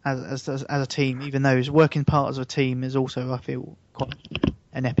as a team. Even though working part as a team is also, I feel, quite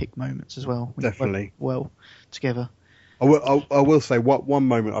an epic moment as well. When you work Definitely. well together. I will say one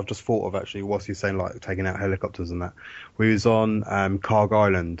moment I've just thought of actually whilst you're saying like taking out helicopters and that. We was on Carg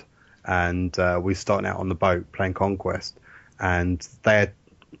Island and we starting out on the boat playing Conquest, and they had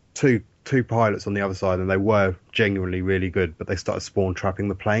two pilots on the other side and they were genuinely really good, but they started spawn trapping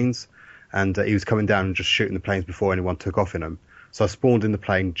the planes, and he was coming down and just shooting the planes before anyone took off in them. So I spawned in the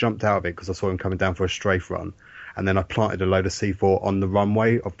plane, jumped out of it because I saw him coming down for a strafe run, and then I planted a load of C4 on the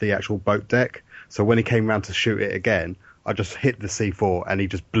runway of the actual boat deck. So when he came round to shoot it again, I just hit the C4 and he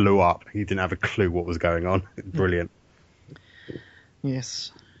just blew up. He didn't have a clue what was going on. Brilliant.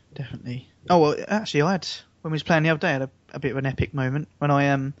 Yes, definitely. Oh, well, actually, when we was playing the other day, I had a bit of an epic moment when I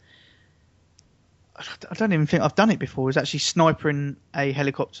don't even think I've done it before. It was actually snipering a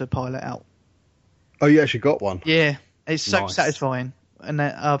helicopter pilot out. Oh, you actually got one? Yeah, it's so Nice. satisfying. And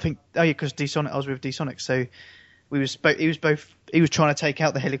I think, because I was with D-Sonic, so he was trying to take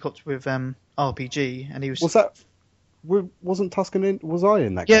out the helicopter with RPG, and he was. Was that? Wasn't Tuscan in? Was I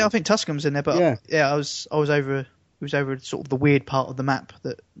in that game? Yeah, I think Tuscan was in there, but Yeah. I was over. He was over sort of the weird part of the map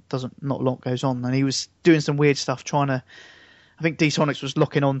that not a lot goes on, and he was doing some weird stuff, trying to. I think D-Sonics was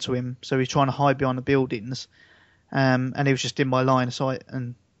locking onto him, so he was trying to hide behind the buildings, and he was just in my line of sight,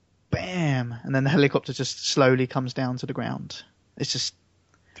 and bam, and then the helicopter just slowly comes down to the ground. It's just.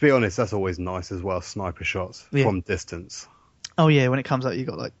 To be honest, that's always nice as well. Sniper shots from distance. Oh yeah, when it comes out, you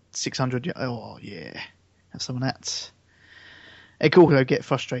got like 600. Oh yeah, have some of that. It could also get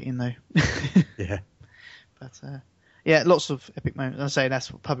frustrating though. Yeah. But yeah, lots of epic moments. I say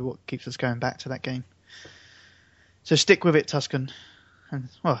that's probably what keeps us going back to that game. So stick with it, Tuscan, and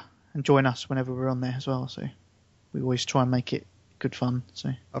join us whenever we're on there as well. So we always try and make it good fun. So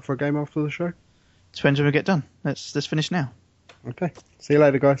Up for a game after the show? depends when we get done. Let's finish now. Okay. See you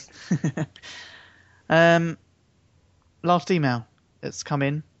later, guys. Last email that's come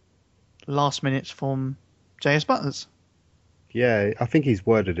in last minute from JS Butters. Yeah, I think he's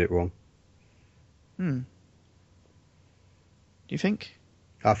worded it wrong. Do you think?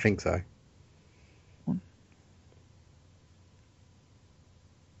 I think so.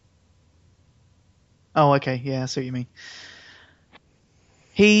 Oh, okay. Yeah, I see what you mean.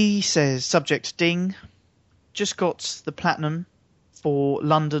 He says, subject ding, just got the platinum for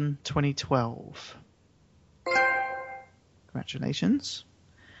London 2012. Congratulations.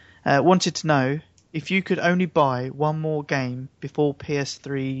 Wanted to know if you could only buy one more game before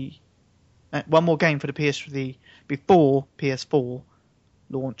PS3, one more game for the PS3 before PS4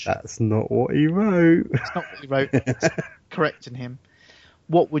 launch. That's not what he wrote. It's not what he wrote. It's correcting him.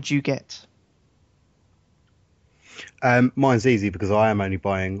 What would you get? Mine's easy because I am only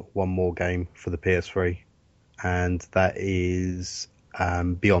buying one more game for the PS3, and that is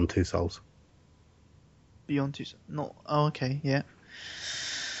Beyond Two Souls. Beyond Two. Not. Oh, okay. Yeah.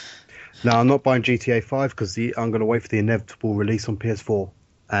 No, I'm not buying GTA 5 because I'm going to wait for the inevitable release on PS4,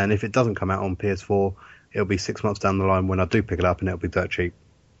 and if it doesn't come out on PS4, it'll be 6 months down the line when I do pick it up, and it'll be dirt cheap.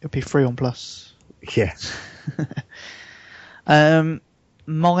 It'll be free on Plus. Yeah.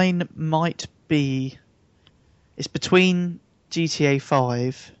 Mine might be. It's between GTA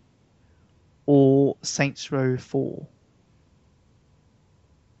 5 or Saints Row 4.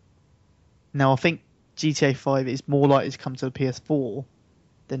 Now, I think GTA 5 is more likely to come to the PS4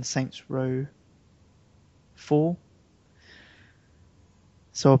 than Saints Row 4.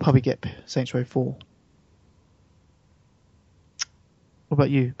 So I'll probably get Saints Row 4. What about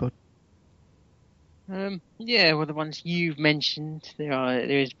you, Bud? Yeah, well, the ones you've mentioned,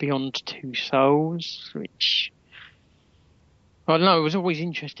 there is Beyond Two Souls, which I don't know, it was always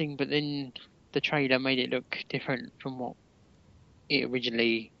interesting, but then the trailer made it look different from what it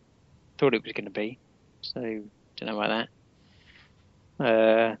originally thought it was going to be. So, don't know about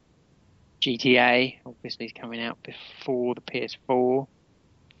that. GTA, obviously, is coming out before the PS4.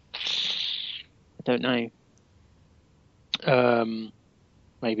 I don't know.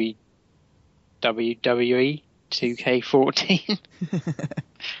 Maybe WWE 2K14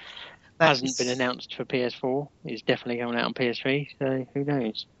 hasn't been announced for PS4. It's definitely coming out on PS3, so who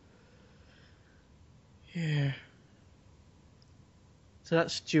knows? Yeah. So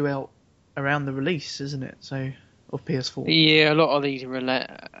that's due out around the release, isn't it? So of PS4. Yeah, a lot of these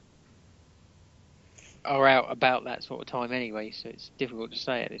are out about that sort of time anyway, so it's difficult to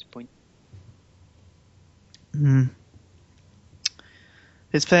say at this point.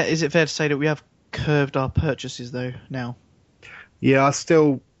 It's fair. Is it fair to say that we have curved our purchases though now. Yeah, I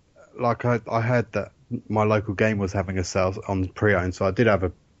still I heard that my local game was having a sale on pre-owned, so I did have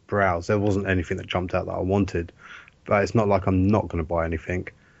a browse. There wasn't anything that jumped out that I wanted, but it's not like I'm not going to buy anything.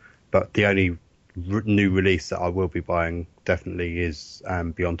 But the only new release that I will be buying definitely is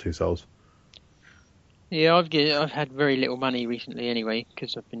Beyond Two Souls. Yeah, I've had very little money recently anyway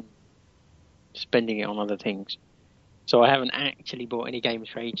because I've been spending it on other things. So I haven't actually bought any games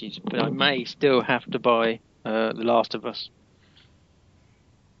for ages, but I may still have to buy The Last of Us.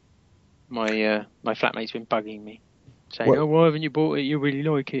 My flatmate's been bugging me, saying, What? "Oh, why haven't you bought it? You really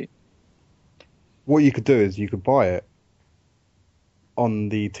like it." What you could do is you could buy it on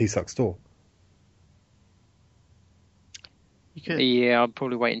the TsUK store. You could. Yeah, I'll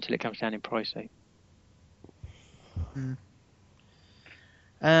probably wait until it comes down in price though.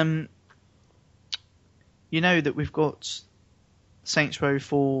 You know that we've got Saints Row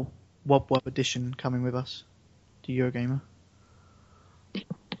 4 Wob Wob edition coming with us to Eurogamer.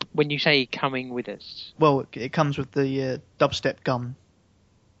 When you say coming with us, Well, it comes with the dubstep gun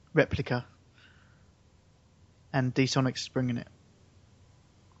replica, and D-Sonic's bringing it.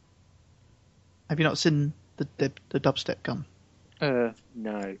 Have you not seen the dubstep gun?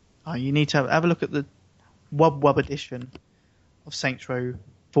 no. Oh, you need to have a look at the Wob Wob edition of Saints Row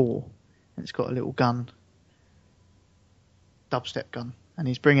 4, and it's got a little gun, dubstep gun, and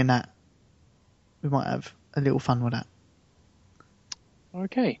he's bringing that. We might have a little fun with that.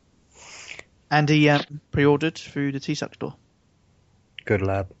 Okay. And he pre-ordered through the TsUK store Good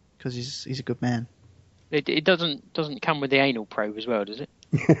lad. because he's a good man. It doesn't come with the anal probe as well, does it?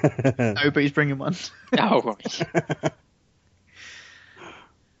 No, but he's bringing one. Oh, right.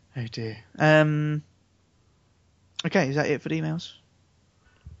 Oh dear. Okay, is that it for the emails?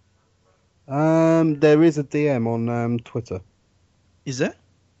 There is a DM on Twitter. Is there?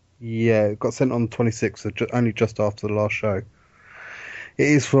 Yeah, it got sent on the 26th, so only just after the last show. It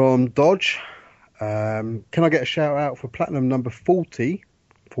is from Dodge. Can I get a shout out for Platinum number 40,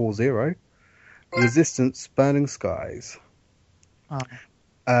 Resistance Burning Skies. Oh.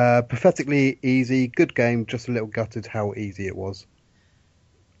 Pathetically easy, good game, just a little gutted how easy it was.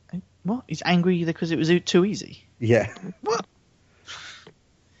 What? He's angry because it was too easy? Yeah. What?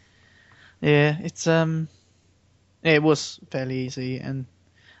 Yeah, it's it was fairly easy, and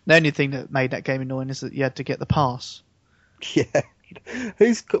the only thing that made that game annoying is that you had to get the pass. Yeah.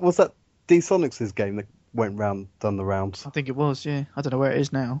 Was that D-Sonics' game that done the rounds? I think it was, yeah. I don't know where it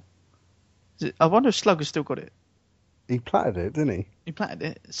is now. I wonder if Slugger's still got it. He platted it, didn't he? He platted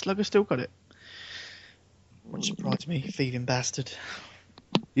it. Slugger's still got it. Wouldn't surprise me, thieving bastard.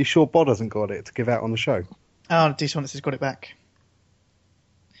 You sure Bod hasn't got it to give out on the show? Oh, D-Sonics has got it back.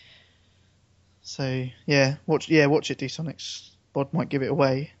 So, yeah, watch it, D-Sonics. Bod might give it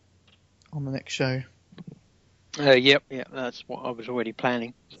away on the next show. Yep, that's what I was already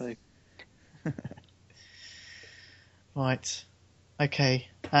planning. So, right, okay.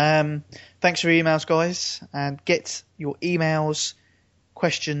 Thanks for your emails, guys, and get your emails,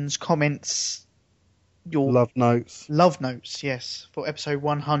 questions, comments, your Love notes, yes, for episode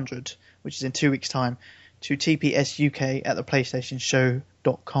 100, which is in 2 weeks' time, to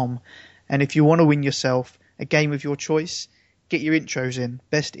tpsuk@theplaystationshow.com. And if you want to win yourself a game of your choice, get your intros in.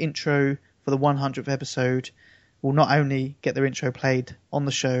 Best intro for the 100th episode will not only get their intro played on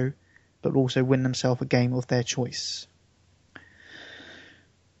the show, but also win themselves a game of their choice.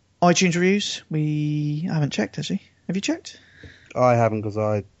 iTunes reviews, I haven't checked, actually. Have you checked? I haven't, because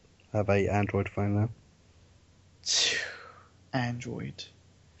I have a Android phone now. Android.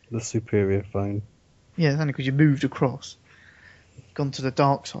 The superior phone. Yeah, it's only because you moved across. Gone to the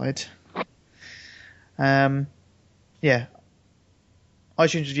dark side. Yeah.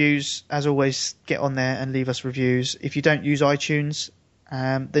 iTunes reviews, as always, get on there and leave us reviews. If you don't use iTunes,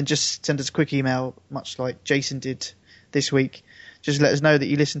 then just send us a quick email, much like Jason did this week. Just let us know that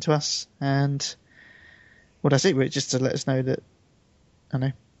you listen to us, and well, that's it. Just to let us know that, I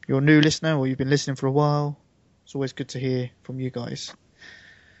know, you're a new listener or you've been listening for a while. It's always good to hear from you guys.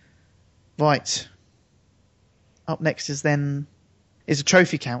 Right. Up next is a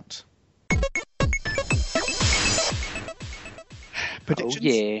trophy count.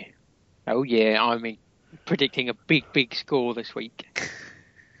 Predictions? Oh yeah. I'm predicting a big score this week.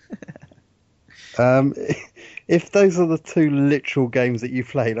 If those are the two literal games that you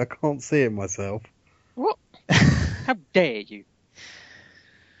played, I can't see it myself. What? How dare you?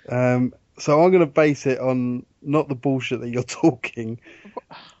 So I'm going to base it on not the bullshit that you're talking,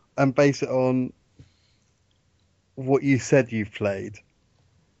 and base it on what you said you've played.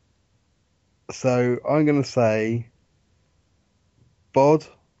 So I'm going to say Bod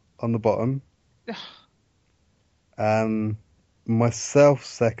on the bottom. Myself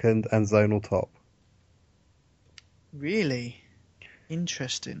second and zonal top. Really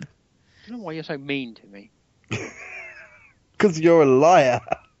interesting. I don't know why you're so mean to me. Because you're a liar.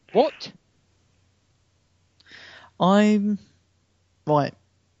 What? I'm right.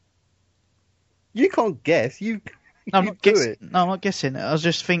 You can't guess. You I'm you not do guessing. it. No, I'm not guessing. I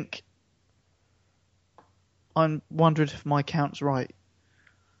just think I'm wondering if my count's right.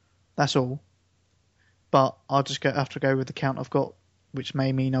 That's all. But I'll just have to go with the count I've got, which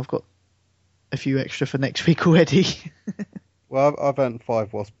may mean I've got a few extra for next week already. Well, I've earned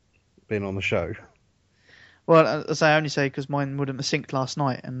 5 whilst being on the show. Well, as I only say because mine wouldn't have synced last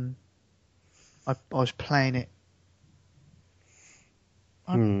night, and I was playing it.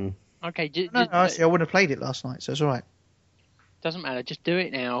 Okay, No, actually, I wouldn't have played it last night, so it's all right. doesn't matter. Just do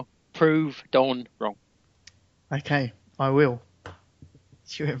it now. Prove Don wrong. Okay, I will.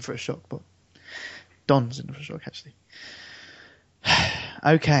 You're in for a shock, but Don's in for a shock, actually.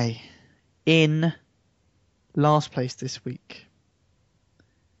 Okay, in last place this week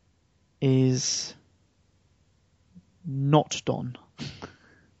is not Don.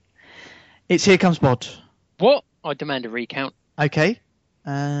 It's Here Comes Bod. What? I demand a recount. Okay.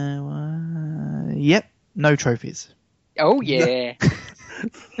 Yep, no trophies. Oh yeah.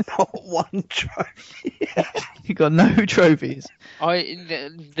 Not one trophy. You got no trophies.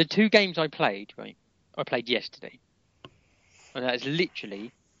 The 2 games I played, right? I played yesterday, and that is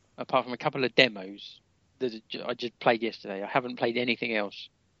literally, apart from a couple of demos that I just played yesterday. I haven't played anything else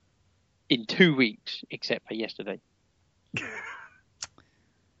in 2 weeks except for yesterday.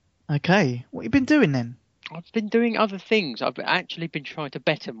 Okay, what have you been doing then? I've been doing other things. I've actually been trying to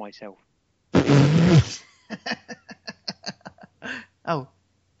better myself. Oh,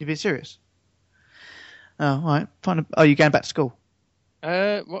 you being serious? Oh, all right. Fine. Oh, you going back to school?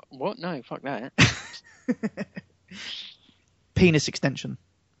 What? No, fuck that. Penis extension.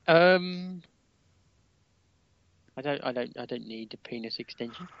 I don't need a penis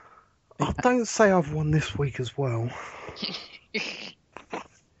extension. Oh, don't say I've won this week as well.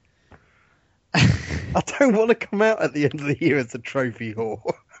 I don't want to come out at the end of the year as a trophy whore.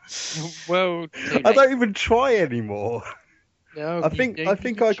 Well, I don't even try anymore. No, I think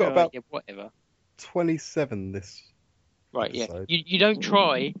I got about whatever. 27 this. Right, episode. yeah. You don't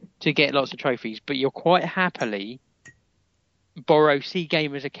try to get lots of trophies, but you'll quite happily borrow C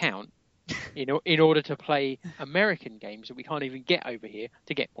Gamer's account in order to play American games that we can't even get over here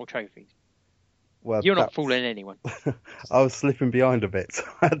to get more trophies. Well, You're not fooling anyone. I was slipping behind a bit, so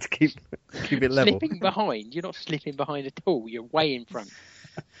I had to keep it level. Slipping behind? You're not slipping behind at all. You're way in front.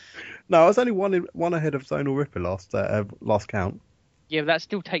 No, I was only one ahead of Zonal Ripper last count. Yeah, but that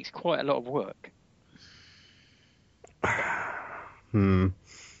still takes quite a lot of work.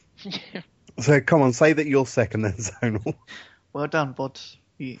 So come on, say that you're second then, Zonal. Well done, Bod.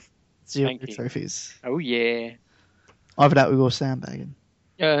 0 Thank you. trophies. Oh yeah. Either that or you're sandbagging.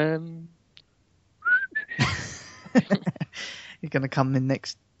 He's going to come in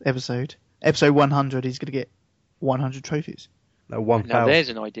next episode. Episode 100, he's going to get 100 trophies. No, 1,000. Now there's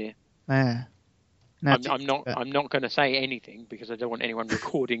an idea. Yeah. Now, I'm not going to say anything because I don't want anyone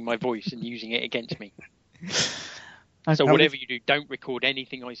recording my voice and using it against me. So whatever you do, don't record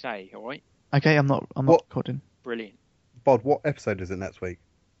anything I say. All right? Okay, I'm not recording. Brilliant. Bod, what episode is it next week?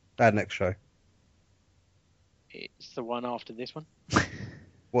 Next show. It's the one after this one.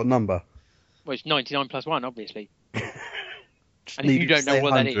 What number? Well, it's 99 plus 1, obviously. And if Needed you to don't know say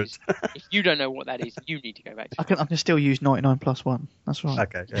what 100. that is, if you don't know what that is, you need to go back to I can still use 99 plus 1. That's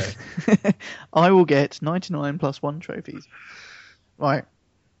right. Okay, yeah. I will get 99 plus 1 trophies. Right.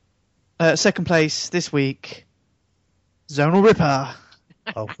 Second place this week, Zonal Ripper.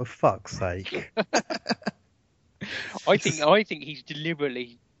 Oh, for fuck's sake. I think he's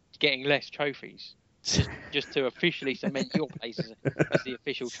deliberately getting less trophies just to officially cement your place as the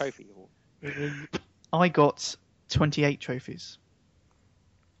official trophy award. I got 28 trophies.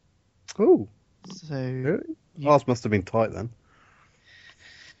 Ooh. So Really? Ours must have been tight then.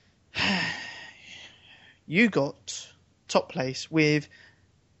 you got top place with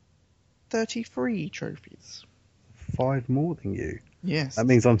 33 trophies. 5 more than you. Yes. That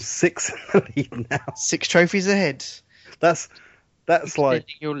means I'm 6 in the lead now. 6 trophies ahead. That's like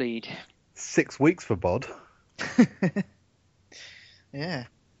Extending your lead. 6 weeks for Bod. Yeah.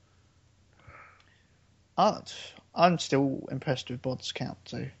 I'm still impressed with Bod's count,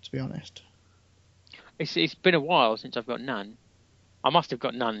 so to be honest. It's been a while since I've got none. I must have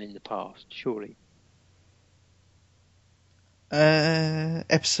got none in the past, surely.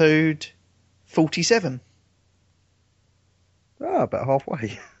 Episode 47. Ah, about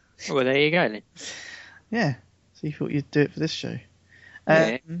halfway. Well, there you go then. Yeah. So you thought you'd do it for this show?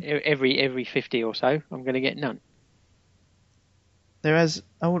 Yeah, every 50 or so, I'm going to get none. There is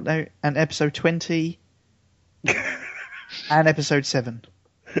an episode 20 and episode 7.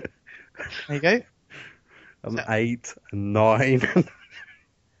 There you go. I'm 8 and 9.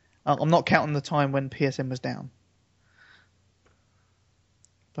 I'm not counting the time when PSN was down.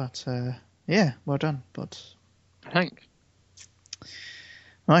 But yeah, well done, Bod. Thanks.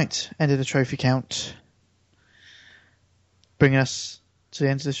 Right, end of the trophy count. Bringing us to the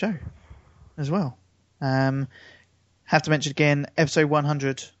end of the show as well. Have to mention again, episode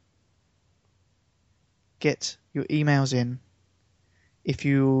 100. Get your emails in. If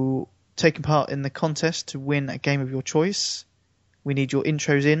you're taking part in the contest to win a game of your choice, we need your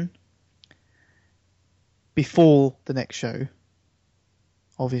intros in before the next show,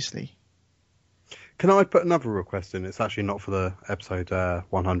 obviously. Can I put another request in? It's actually not for the episode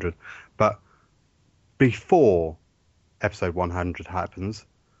 100, but before episode 100 happens,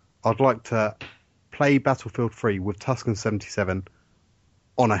 I'd like to play Battlefield 3 with Tuscan 77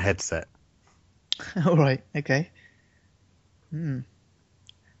 on a headset. All right, okay. Don't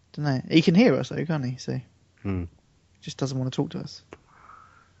know. He can hear us though, can't he? So just doesn't want to talk to us.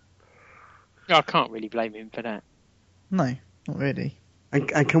 I can't really blame him for that. No, not really.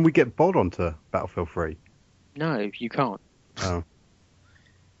 And can we get Bod onto Battlefield 3? No, you can't. Oh.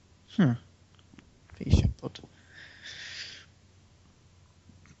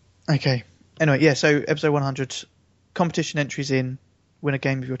 Okay. Anyway, yeah, so episode 100, competition entries in, win a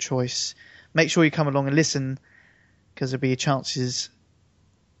game of your choice. Make sure you come along and listen, because there'll be chances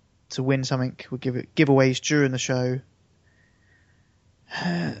to win something. We'll give it giveaways during the show.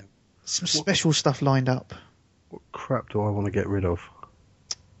 Some special stuff lined up. What crap do I want to get rid of?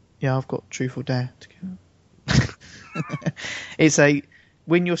 Yeah, I've got Truth or Dare to give. It's a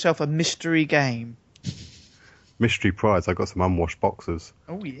win yourself a mystery game. Mystery prize. I got some unwashed boxes.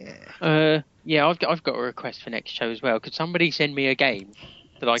 Oh yeah. Yeah, I've got a request for next show as well. Could somebody send me a game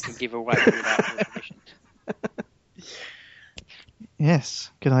that I can give away without your permission?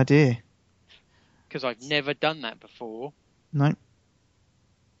 Yes, good idea. Because I've never done that before. No.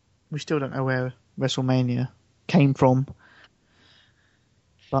 We still don't know where WrestleMania came from.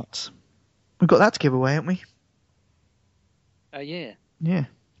 But we've got that to give away, haven't we? Yeah. Yeah.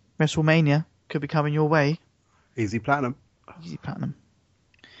 WrestleMania could be coming your way. Easy Platinum. Easy Platinum.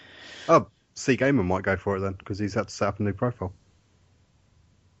 Oh, C Gamer might go for it then, because he's had to set up a new profile.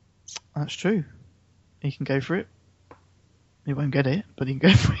 That's true. He can go for it. He won't get it, but he can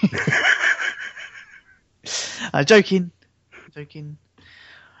go for it. Joking.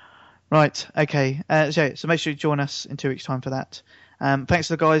 Right, okay. So make sure you join us in 2 weeks' time for that. Thanks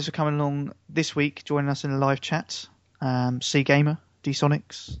to the guys for coming along this week, joining us in the live chat. C Gamer, D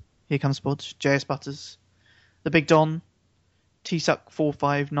Sonics, Here Comes Spods, JS Butters, The Big Don, TpSUK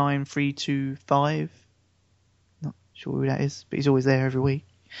 459325. Not sure who that is, but he's always there every week.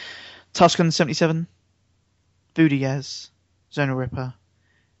 Tuscan 77, Voodoo Yaz, Zonal Ripper.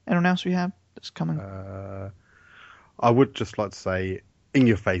 Anyone else we have that's coming? I would just like to say, in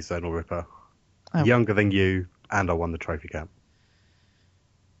your face, Zonal Ripper. Oh. Younger than you, and I won the trophy camp.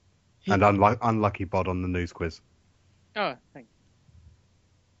 And unlucky Bod on the news quiz. Oh, thanks.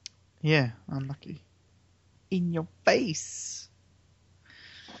 Yeah, unlucky. In your face.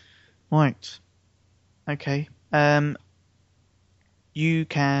 Right. Okay. You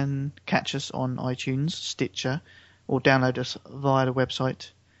can catch us on iTunes, Stitcher, or download us via the website.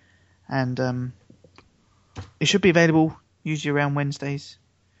 And it should be available usually around Wednesdays.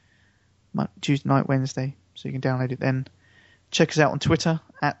 Tuesday night, Wednesday. So you can download it then. Check us out on Twitter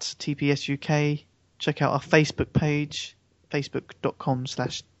at TpSUK. Check out our Facebook page,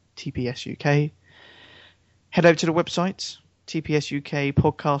 facebook.com/TpSUK. Head over to the website,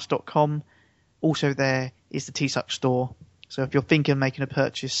 tpsukpodcast.com. Also there is the TpSUK store. So if you're thinking of making a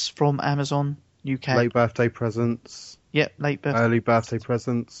purchase from Amazon UK. Late birthday presents. Yep, late birthday. Early birthday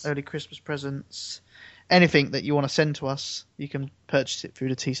presents. Early Christmas presents. Anything that you want to send to us, you can purchase it through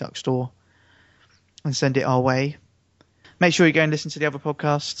the TpSUK store and send it our way. Make sure you go and listen to the other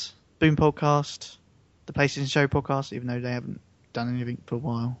podcasts, Boom Podcast, the PlayStation Show podcast, even though they haven't done anything for a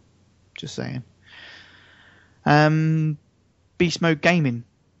while. Just saying. Beast Mode Gaming.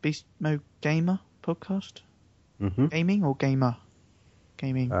 Beast Mode Gamer podcast? Mm-hmm. Gaming or gamer?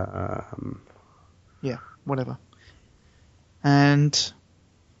 Gaming. Yeah, whatever. And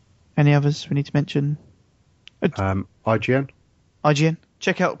any others we need to mention? IGN. IGN.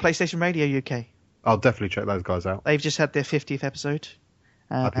 Check out PlayStation Radio UK. I'll definitely check those guys out. They've just had their 50th episode.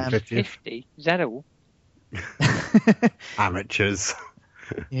 Happy 50th. 50? Is that all? Amateurs.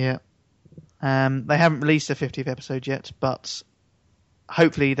 Yeah. They haven't released the 50th episode yet, but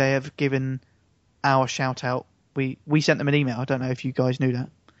hopefully they have given our shout out. We sent them an email. I don't know if you guys knew that.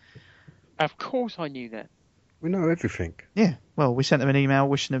 Of course I knew that. We know everything. Yeah. Well, we sent them an email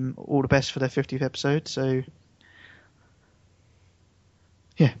wishing them all the best for their 50th episode. So,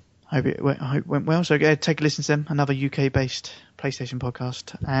 yeah, I hope it went well. So go take a listen to them. Another UK-based PlayStation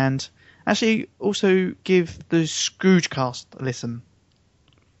podcast. And actually also give the Scroogecast a listen,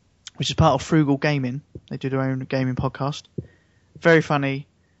 which is part of Frugal Gaming. They do their own gaming podcast. Very funny.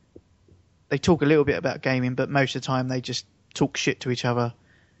 They talk a little bit about gaming, but most of the time they just talk shit to each other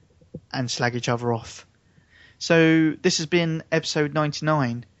and slag each other off. So this has been episode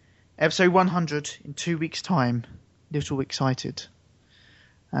 99. Episode 100 in 2 weeks' time. Little excited.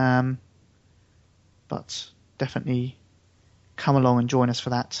 But definitely come along and join us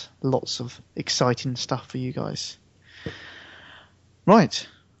for that. Lots of exciting stuff for you guys. Right.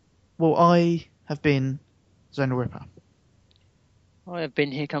 Well, I have been Zonal Ripper. I have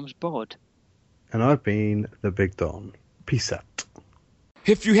been Here Comes Bod. And I've been the Big Don. Peace out.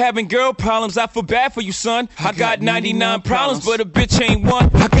 If you having girl problems, I feel bad for you, son. I got 99 problems, but a bitch ain't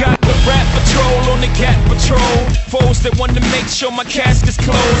one. I got the rap patrol on the cat patrol. Foes that want to make sure my casket's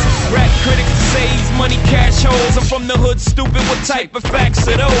closed. Rap critics say he's money cash holes. I'm from the hood, stupid, what type of facts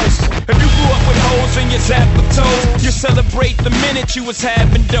are those? If you grew up with hoes in your zap of toes, you celebrate the minute you was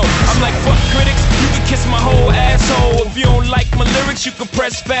having dope. I'm like, fuck critics, you can kiss my whole asshole. If you don't like my lyrics, you can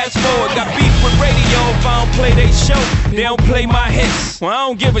press fast forward. Got beef with radio if I don't play they show. They don't play my hits. I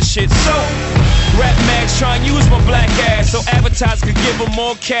don't give a shit. So, rap mags try and use my black ass so advertisers could give them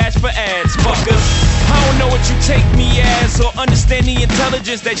more cash for ads. Fuckers, I don't know what you take me as or understand the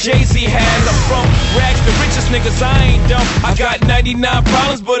intelligence that Jay-Z has. I'm from rags, the richest niggas, I ain't dumb. I got 99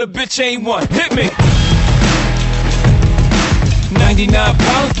 problems, but a bitch ain't one. Hit me. 99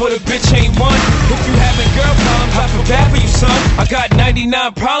 problems, but a bitch ain't one. If you having girl problems, I feel bad for you, son. I got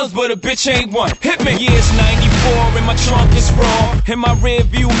 99 problems, but a bitch ain't one. Hit me. Yeah, it's 94 and my trunk is raw. In my rear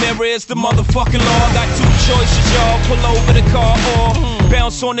view mirror is the motherfucking law. Got two choices, y'all. Pull over the car or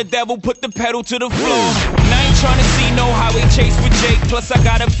bounce on the devil, put the pedal to the floor. And I ain't trying to see no highway chase with Jake. Plus I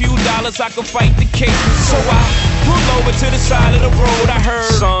got a few dollars, I can fight the case. So I pull over to the side of the road. I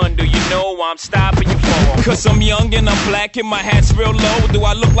heard, son, do you know why I'm stopping you for? Cause I'm young and I'm black and my hat's real low. Do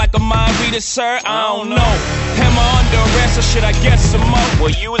I look like a mind reader, sir? I don't know. Am I under arrest or should I guess some more? Well,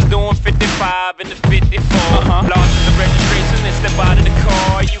 you was doing 55 in the 54. Lost the registration and step out of the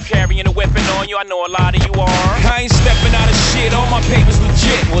car. You carrying a weapon on you, I know a lot of you are. I ain't stepping out of shit, all my papers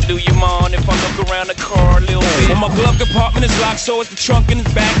legit. Well, do you mind if I look around the car a little bit? Well, my glove compartment is locked, so it's the trunk in the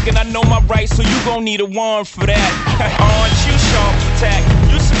back. And I know my rights, so you gon' need a warrant for that. Aren't you sharp attack?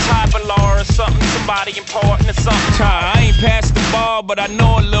 You some type of law or something, somebody important or something. I ain't passed the bar, but I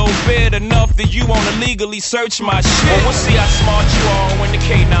know a little bit enough that you wanna legally search my shit. Well, we'll see how smart you are when the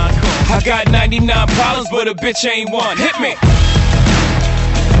K9 comes. I got 99 problems, but a bitch ain't one. Hit me.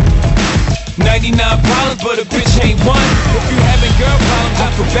 99 problems, but a bitch ain't one. If you having girl problems,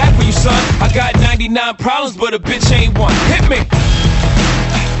 I feel bad for you, son. I got 99 problems, but a bitch ain't one. Hit me.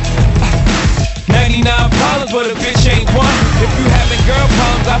 99 problems, but a bitch ain't one. If you having girl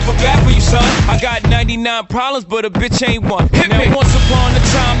problems, I feel bad for you, son. I got 99 problems, but a bitch ain't one. Hit me. Now, once upon a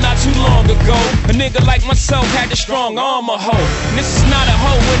time, not too long ago, a nigga like myself had a strong arm, a hoe. And this is not a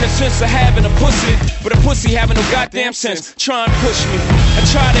hoe in the sense of having a pussy, but a pussy having no goddamn sense. Try and push me. I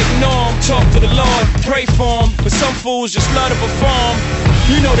try to ignore him, talk to the Lord, pray for him, but some fools just love to perform.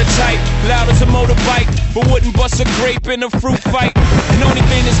 You know the type, loud as a motorbike, but wouldn't bust a grape in a fruit fight. And only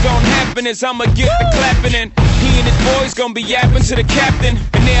thing that's gonna happen is I'ma get the clapping, and he and his boys gonna be yapping to the captain.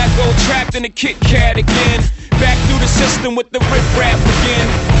 And there I go trapped in the Kit Kat again. Back through the system with the rip-rap again.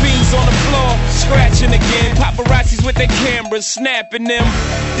 Beans on the floor, scratching again. Paparazzis with their cameras, snapping them.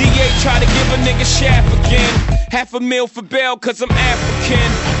 DA try to give a nigga shaft again. $500,000 for bail cause I'm African.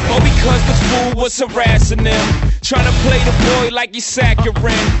 Or because the fool was harassing them. Trying to play the boy like he's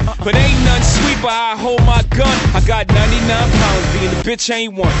saccharine. But ain't nothing sweet but I hold my gun. I got 99 pounds, being a bitch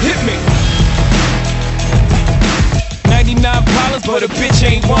ain't one. Hit me. 99 problems, but a bitch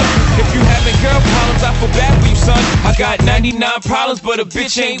ain't one. If you having girl problems, I feel bad for you, son. I got 99 problems, but a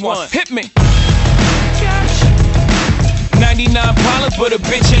bitch ain't one. Hit me. 99 problems, but a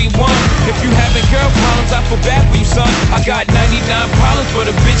bitch ain't one. If you having girl problems, I feel bad for you, son. I got 99 problems, but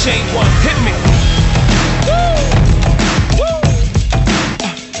a bitch ain't one. Hit me.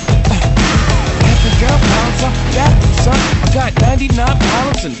 Having girl problems, I feel bad for you, son. I got 99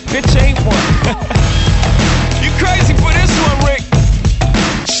 problems and bitch ain't one. You crazy for this